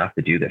 You don't have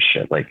to do this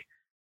shit. Like,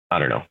 I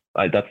don't know.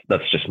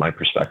 That's just my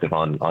perspective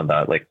on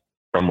that. Like,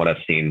 from what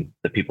I've seen,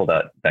 the people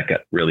that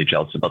get really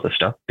jealous about this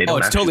stuff, they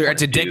don't.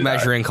 It's a dick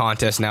measuring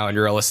contest now in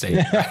real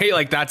estate. Right?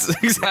 Like, that's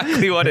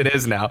exactly what it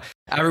is now.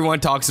 Everyone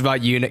talks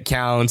about unit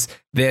counts,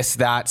 this,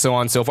 that, so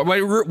on and so forth.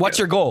 What's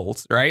your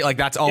goals, right? Like,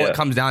 that's all it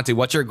comes down to.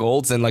 What's your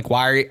goals? And like,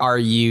 why are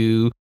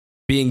you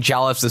being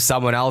jealous of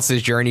someone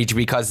else's journey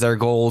because their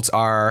goals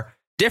are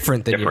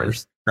different than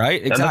yours?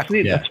 Right?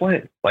 Exactly. That's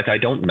why, like, I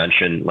don't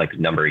mention like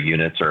number of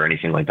units or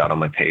anything like that on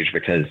my page,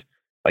 because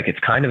like, it's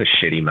kind of a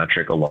shitty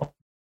metric a lot.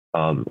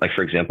 Like,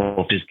 for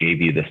example, just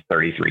gave you this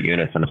 33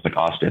 units and it's like,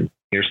 Austin,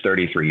 here's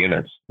 33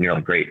 units. And you're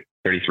like, great,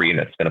 33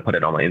 units, going to put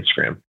it on my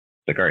Instagram.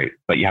 It's like, all right,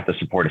 but you have to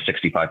support a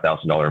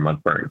 $65,000 a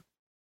month burn.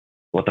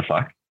 What the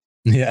fuck?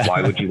 Yeah.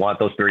 Why would you want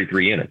those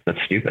 33 units? That's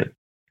stupid.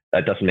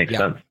 That doesn't make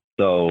sense.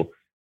 So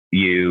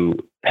you,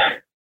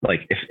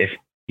 like, if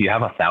you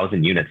have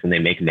 1,000 units and they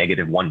make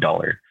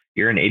 -$1,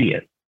 you're an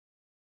idiot.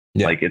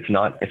 Yeah. Like, it's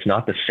not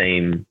the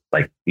same.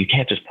 Like, you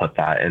can't just put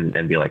that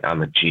and be like,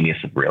 I'm a genius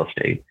of real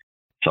estate.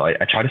 So I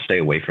try to stay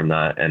away from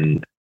that.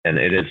 And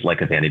it is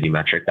like a vanity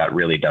metric that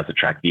really does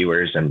attract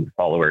viewers and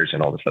followers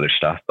and all this other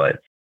stuff. But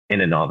in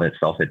and of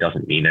itself, it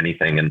doesn't mean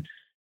anything.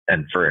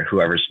 And for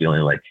whoever's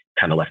feeling like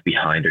kind of left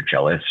behind or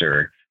jealous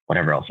or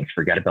whatever else, like,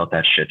 forget about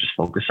that shit. Just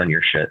focus on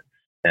your shit.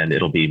 And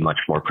it'll be much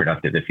more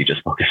productive if you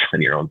just focus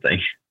on your own thing.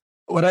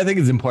 What I think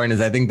is important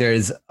is I think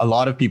there's a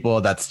lot of people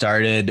that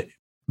started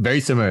very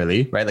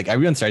similarly, right? Like,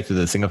 everyone starts with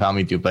a single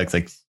family duplex,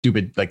 like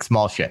stupid, like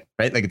small shit,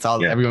 right? Like, it's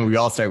all, everyone, we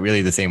all start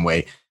really the same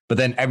way. But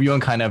then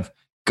everyone kind of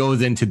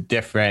goes into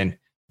different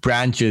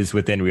branches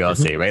within real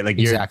estate, right? Like,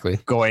 you're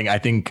going, I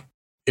think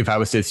if I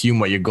was to assume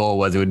what your goal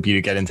was, it would be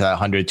to get into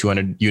 100,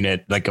 200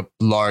 unit, like a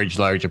large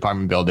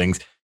apartment buildings.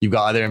 You've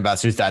got other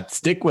investors that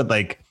stick with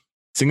like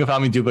single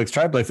family duplex,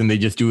 triplex, and they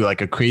just do like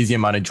a crazy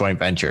amount of joint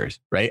ventures,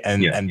 right?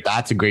 And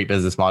that's a great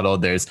business model.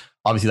 There's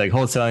obviously like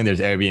wholesaling,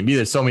 there's Airbnb,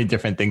 there's so many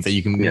different things that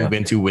you can move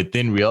into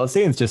within real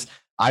estate. It's just,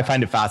 I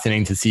find it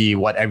fascinating to see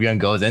what everyone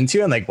goes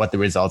into and like what the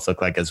results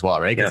look like as well,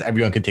 right? Because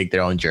everyone can take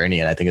their own journey,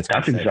 and I think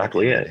that's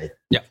exactly it.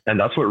 Yeah, and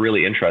that's what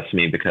really interests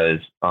me, because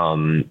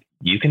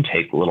you can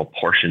take little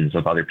portions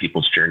of other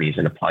people's journeys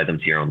and apply them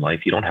to your own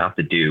life. You don't have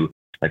to do,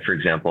 like, for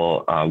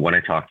example, when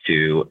I talk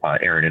to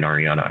Aaron and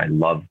Ariana, I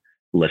love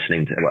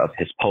listening to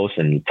his posts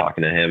and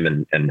talking to him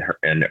and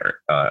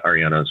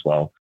Ariana as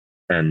well.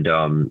 And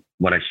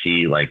when I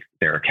see like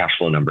their cash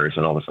flow numbers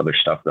and all this other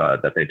stuff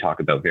that they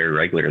talk about very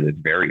regularly, it's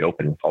very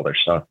open with all their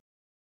stuff.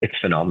 It's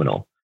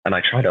phenomenal. And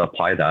I try to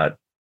apply that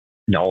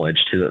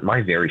knowledge to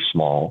my very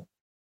small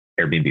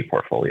Airbnb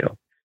portfolio.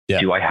 Yeah.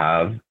 Do I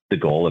have the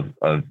goal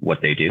of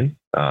what they do?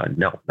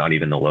 No, not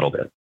even a little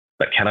bit.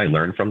 But can I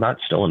learn from that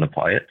still and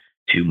apply it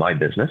to my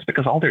business?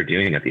 Because all they're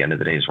doing at the end of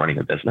the day is running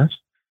a business.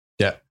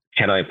 Yeah.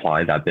 Can I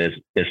apply that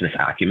business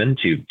acumen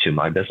to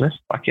my business?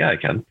 Fuck yeah, I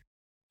can.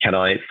 Can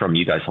I, from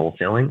you guys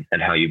wholesaling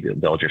and how you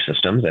build your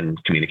systems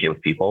and communicate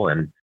with people,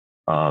 and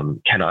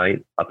can I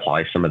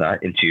apply some of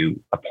that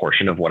into a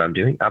portion of what I'm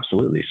doing?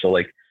 Absolutely. So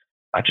like,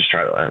 I just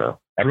try to, I don't know,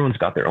 everyone's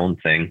got their own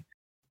thing.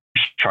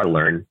 Try to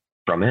learn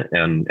from it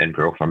and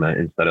grow from it,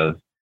 instead of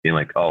being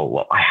like, oh,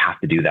 well, I have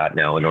to do that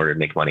now in order to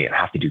make money. I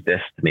have to do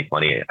this to make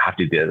money. I have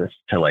to do this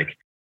to like,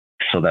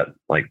 so that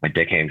like my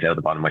dick hangs out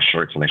the bottom of my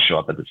shorts when I show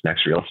up at this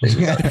next real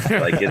estate.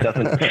 Like it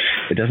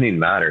doesn't even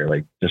matter.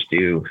 Like just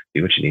do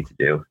what you need to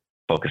do.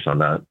 Focus on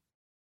that.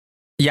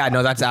 Yeah,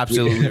 no, that's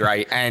absolutely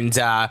right. And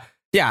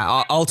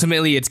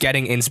ultimately it's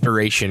getting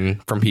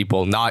inspiration from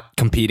people, not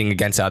competing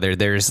against other.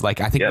 There's like,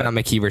 I think Matt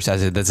McKeever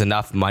says it, there's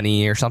enough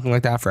money or something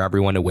like that for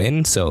everyone to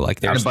win. So like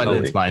there's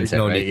abundance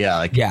mindset,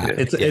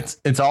 right?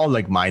 It's all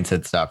like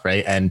mindset stuff,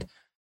 right? And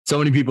so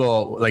many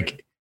people,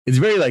 like, it's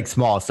very like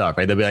small stuff,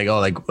 right? They'll be like, oh,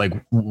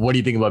 like what do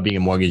you think about being a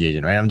mortgage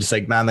agent, right? I'm just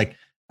like, man, like,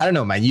 I don't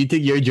know, man. You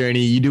take your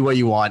journey, you do what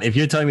you want. If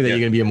you're telling me that you're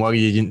going to be a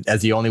mortgage agent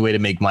as the only way to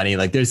make money,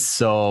 like there's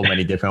so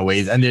many different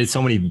ways, and there's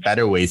so many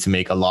better ways to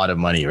make a lot of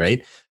money,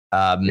 right?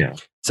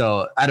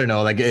 So I don't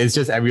know, like it's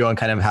just everyone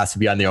kind of has to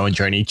be on their own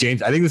journey.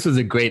 James, I think this was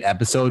a great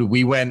episode.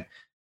 We went,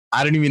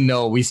 I don't even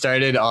know, we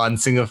started on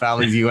single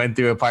families, we went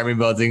through apartment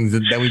buildings,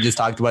 and then we just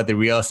talked about the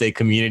real estate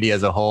community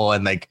as a whole,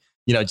 and like,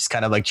 you know, just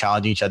kind of like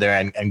challenging each other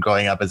and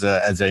growing up as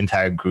an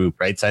entire group,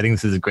 right? So I think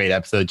this is a great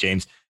episode,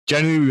 James.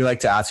 Generally, we like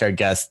to ask our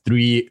guests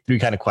three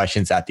kind of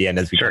questions at the end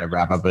as we kind of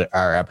wrap up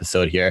our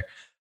episode here.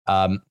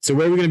 So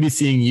where are we going to be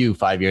seeing you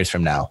 5 years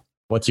from now?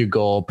 What's your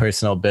goal,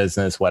 personal,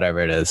 business, whatever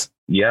it is?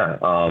 Yeah,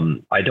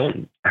 I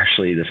don't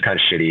actually, this is kind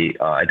of shitty.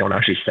 I don't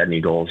actually set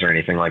any goals or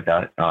anything like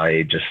that.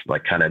 I just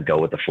like kind of go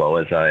with the flow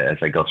as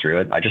I go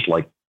through it. I just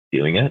like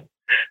doing it.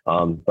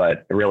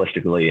 But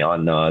realistically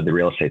on the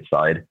real estate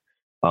side,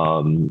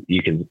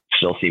 you can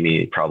still see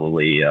me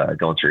probably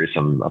going through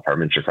some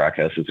apartments or frac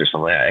houses or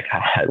something.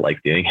 I like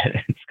doing it.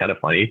 It's kind of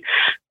funny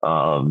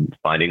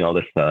finding all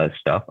this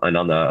stuff. And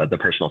on the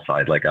personal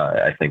side, like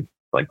I think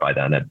like by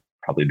then I'd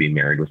probably be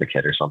married with a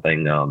kid or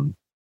something.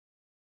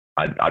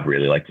 I'd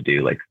really like to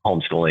do like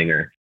homeschooling,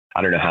 or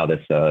I don't know how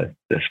this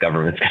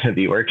government's going to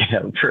be working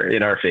out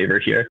in our favor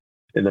here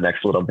in the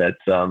next little bit.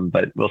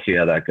 But we'll see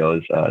how that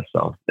goes.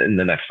 So in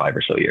the next 5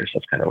 or so years,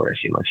 that's kind of where I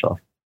see myself.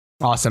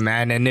 Awesome,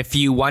 man. And if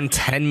you won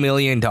 $10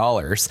 million,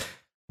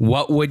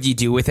 what would you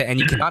do with it? And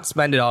you cannot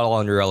spend it all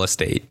on real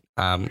estate.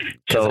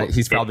 So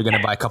he's probably going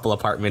to buy a couple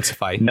apartments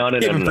if I no.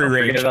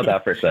 Forget about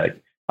that for a sec.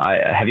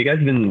 Have you guys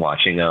been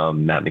watching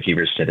Matt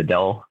McKeever's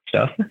Citadel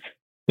stuff?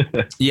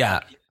 Yeah.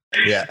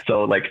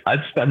 So like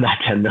I'd spend that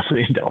 $10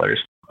 million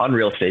on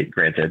real estate,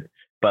 granted,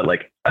 but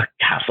like a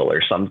castle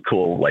or some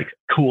cool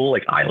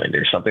island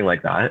or something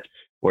like that,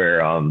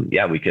 where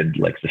we could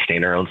like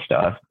sustain our own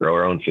stuff, grow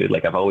our own food.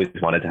 Like I've always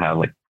wanted to have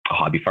like a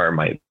hobby farm.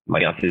 My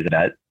fiance's a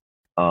vet.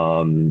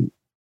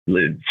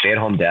 Stay at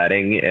home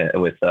dadding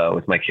with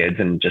my kids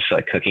and just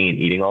like cooking and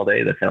eating all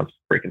day. That sounds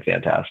freaking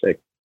fantastic.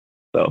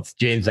 So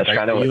James, that's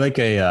kind of like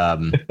a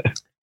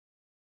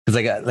because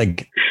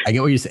like I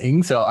get what you're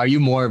saying. So are you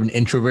more of an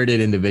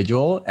introverted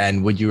individual,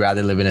 and would you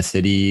rather live in a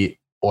city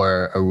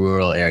or a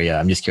rural area?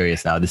 I'm just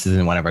curious now. This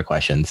isn't one of our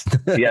questions.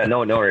 Yeah,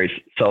 no worries.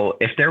 So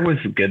if there was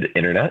good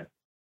internet,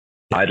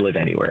 I'd live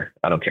anywhere.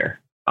 I don't care.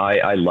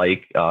 I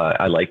like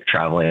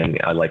traveling.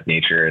 I like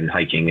nature and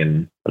hiking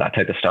and that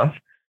type of stuff.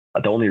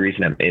 The only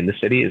reason I'm in the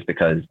city is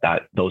because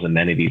those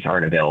amenities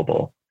aren't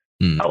available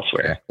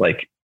elsewhere. Okay.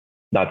 Like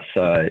that's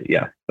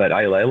but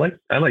I like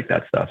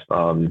that stuff. I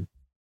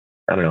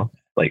don't know.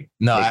 Like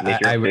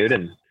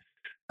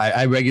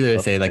I regularly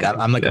say like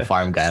I'm like a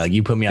farm guy. Like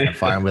you put me on a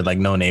farm with like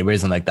no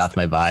neighbors, and like that's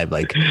my vibe.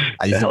 Like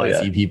I just don't want to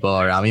see people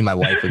around me. My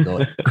wife would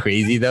go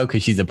crazy though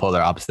because she's a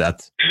polar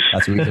opposite.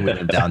 That's the reason we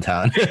live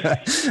downtown.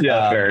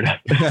 Fair enough.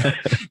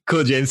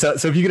 Cool, James. So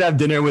if you could have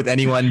dinner with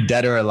anyone,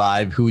 dead or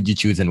alive, who would you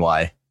choose and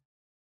why?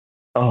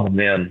 Oh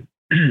man,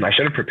 I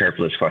should have prepared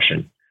for this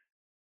question.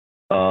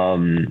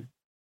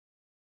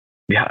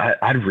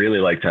 I'd really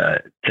like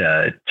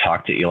to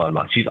talk to Elon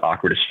Musk. He's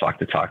awkward as fuck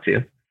to talk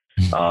to.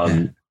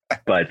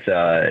 But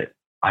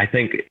I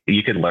think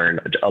you can learn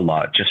a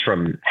lot just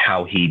from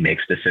how he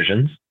makes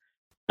decisions.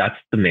 That's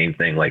the main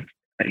thing. Like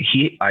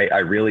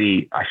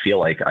I feel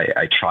like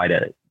I try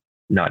to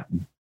not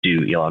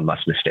do Elon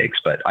Musk mistakes,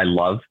 but I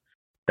love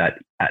that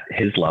at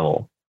his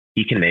level,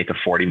 he can make a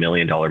 $40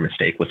 million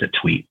mistake with a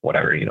tweet,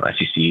 whatever,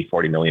 SEC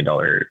 $40 million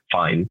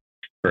fine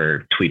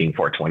for tweeting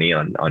 420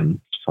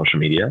 on social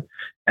media,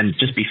 and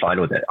just be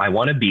fine with it. I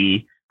want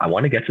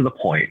to get to the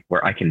point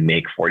where I can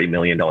make $40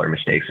 million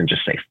mistakes and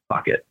just say,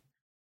 fuck it.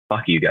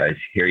 Fuck you guys.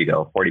 Here you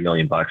go. $40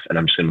 million. And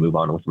I'm just going to move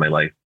on with my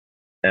life.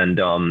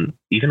 And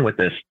even with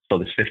this, so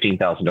this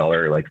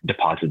 $15,000 like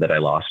deposit that I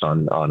lost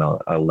on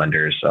a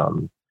lender's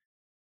going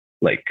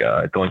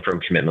from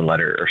commitment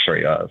letter, or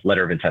sorry,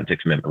 letter of intent to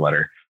commitment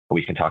letter.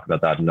 We can talk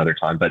about that another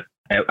time. But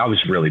I was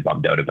really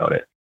bummed out about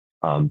it.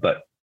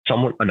 But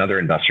another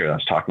investor that I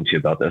was talking to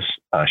about this,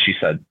 she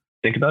said,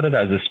 think about it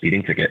as a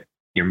speeding ticket.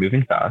 You're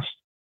moving fast.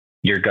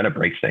 You're going to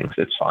break things.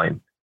 It's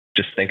fine.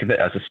 Just think of it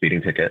as a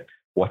speeding ticket.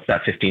 What's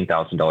that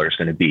 $15,000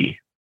 going to be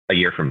a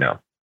year from now,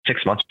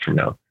 6 months from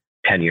now,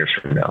 10 years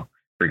from now?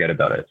 Forget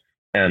about it.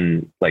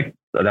 And like,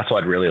 that's why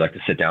I'd really like to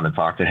sit down and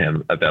talk to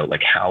him about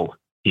like how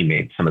he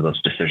made some of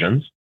those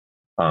decisions.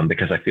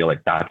 Because I feel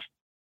like that's,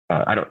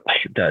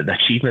 the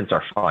achievements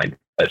are fine,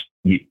 but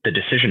the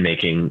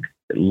decision-making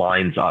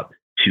lines up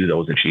to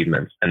those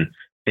achievements, and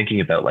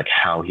thinking about like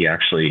how he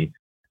actually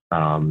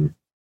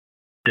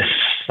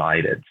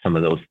decided some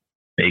of those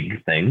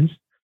big things,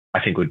 I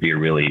think would be a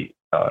really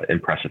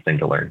impressive thing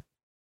to learn.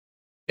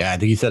 Yeah, I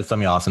think you said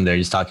something awesome there.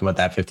 Just talking about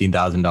that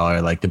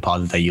 $15,000 like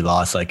deposit that you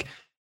lost. Like,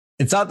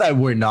 it's not that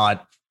we're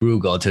not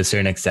frugal to a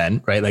certain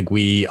extent, right? Like,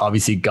 we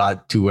obviously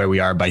got to where we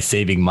are by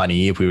saving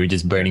money. If we were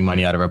just burning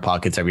money out of our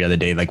pockets every other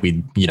day, like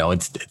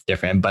it's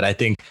different. But I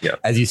think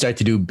as you start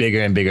to do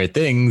bigger and bigger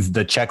things,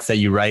 the checks that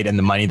you write and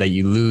the money that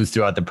you lose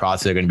throughout the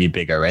process are going to be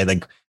bigger, right?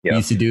 Like, we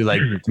used to do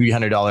like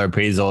 $300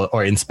 appraisal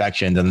or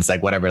inspections, and it's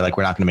like, whatever, like,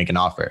 we're not going to make an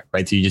offer,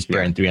 right? So you just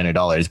burn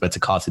 $300, but it's a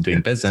cost of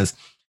doing business.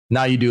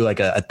 Now you do like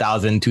a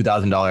 $1,000,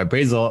 $2,000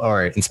 appraisal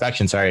or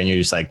inspection, and you're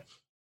just like,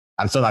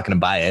 I'm still not going to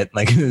buy it.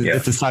 Like,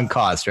 it's a sunk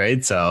cost,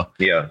 right? So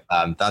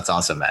that's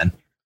awesome, man.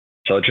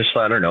 So just,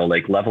 I don't know,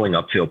 like leveling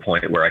up to a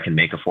point where I can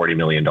make a $40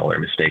 million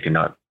mistake and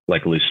not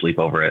like lose sleep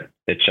over it.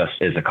 It just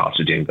is a cost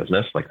of doing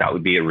business. Like, that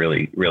would be a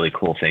really, really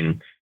cool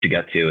thing to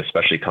get to,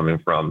 especially coming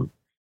from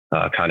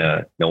kind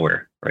of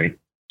nowhere, right?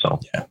 So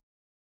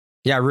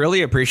Yeah, I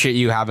really appreciate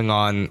you having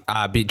on,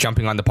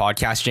 jumping on the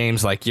podcast,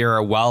 James. Like, you're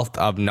a wealth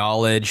of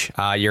knowledge.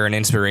 You're an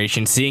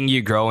inspiration. Seeing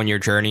you grow in your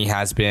journey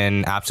has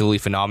been absolutely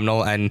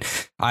phenomenal. And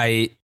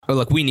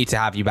we need to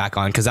have you back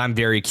on, because I'm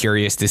very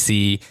curious to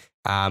see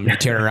you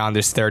turn around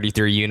this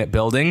 33 unit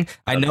building.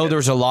 I know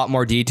there's a lot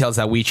more details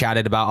that we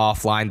chatted about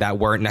offline that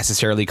weren't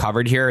necessarily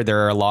covered here.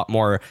 There are a lot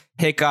more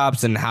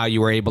hiccups and how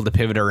you were able to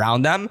pivot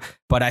around them.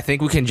 But I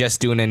think we can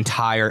just do an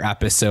entire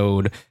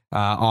episode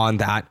on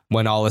that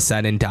when all is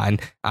said and done.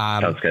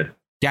 Sounds good.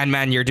 Again,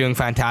 man, you're doing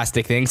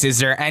fantastic things. Is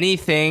there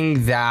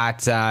anything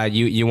that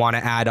you want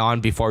to add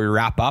on before we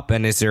wrap up?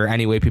 And is there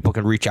any way people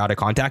can reach out or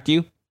contact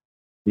you?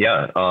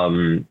 Yeah.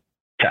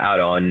 To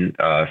add on,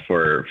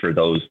 for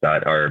those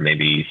that are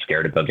maybe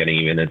scared about getting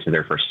even into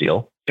their first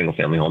deal, single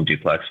family home,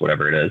 duplex,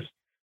 whatever it is,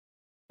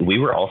 we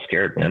were all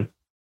scared, man.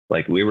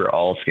 Like, we were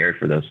all scared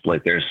for this.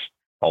 Like, there's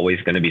always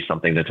going to be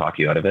something to talk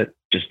you out of it.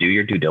 Just do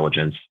your due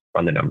diligence,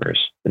 run the numbers.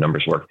 The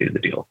numbers work through the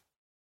deal.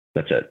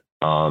 That's it.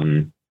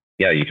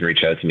 You can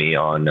reach out to me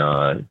on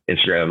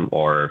Instagram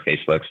or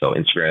Facebook. So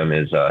Instagram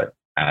is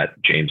at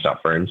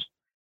james.ferns,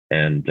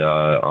 and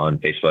on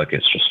Facebook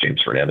it's just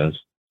James Fernandez.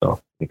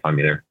 So you can find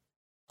me there.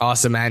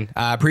 Awesome, man.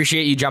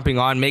 Appreciate you jumping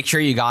on. Make sure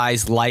you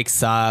guys like,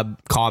 sub,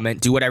 comment,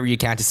 do whatever you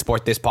can to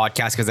support this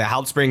podcast, because it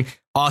helps bring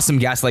awesome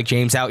guests like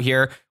James out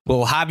here.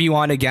 We'll have you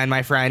on again,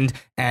 my friend.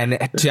 And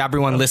to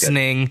everyone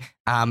listening,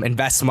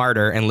 invest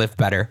smarter and live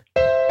better.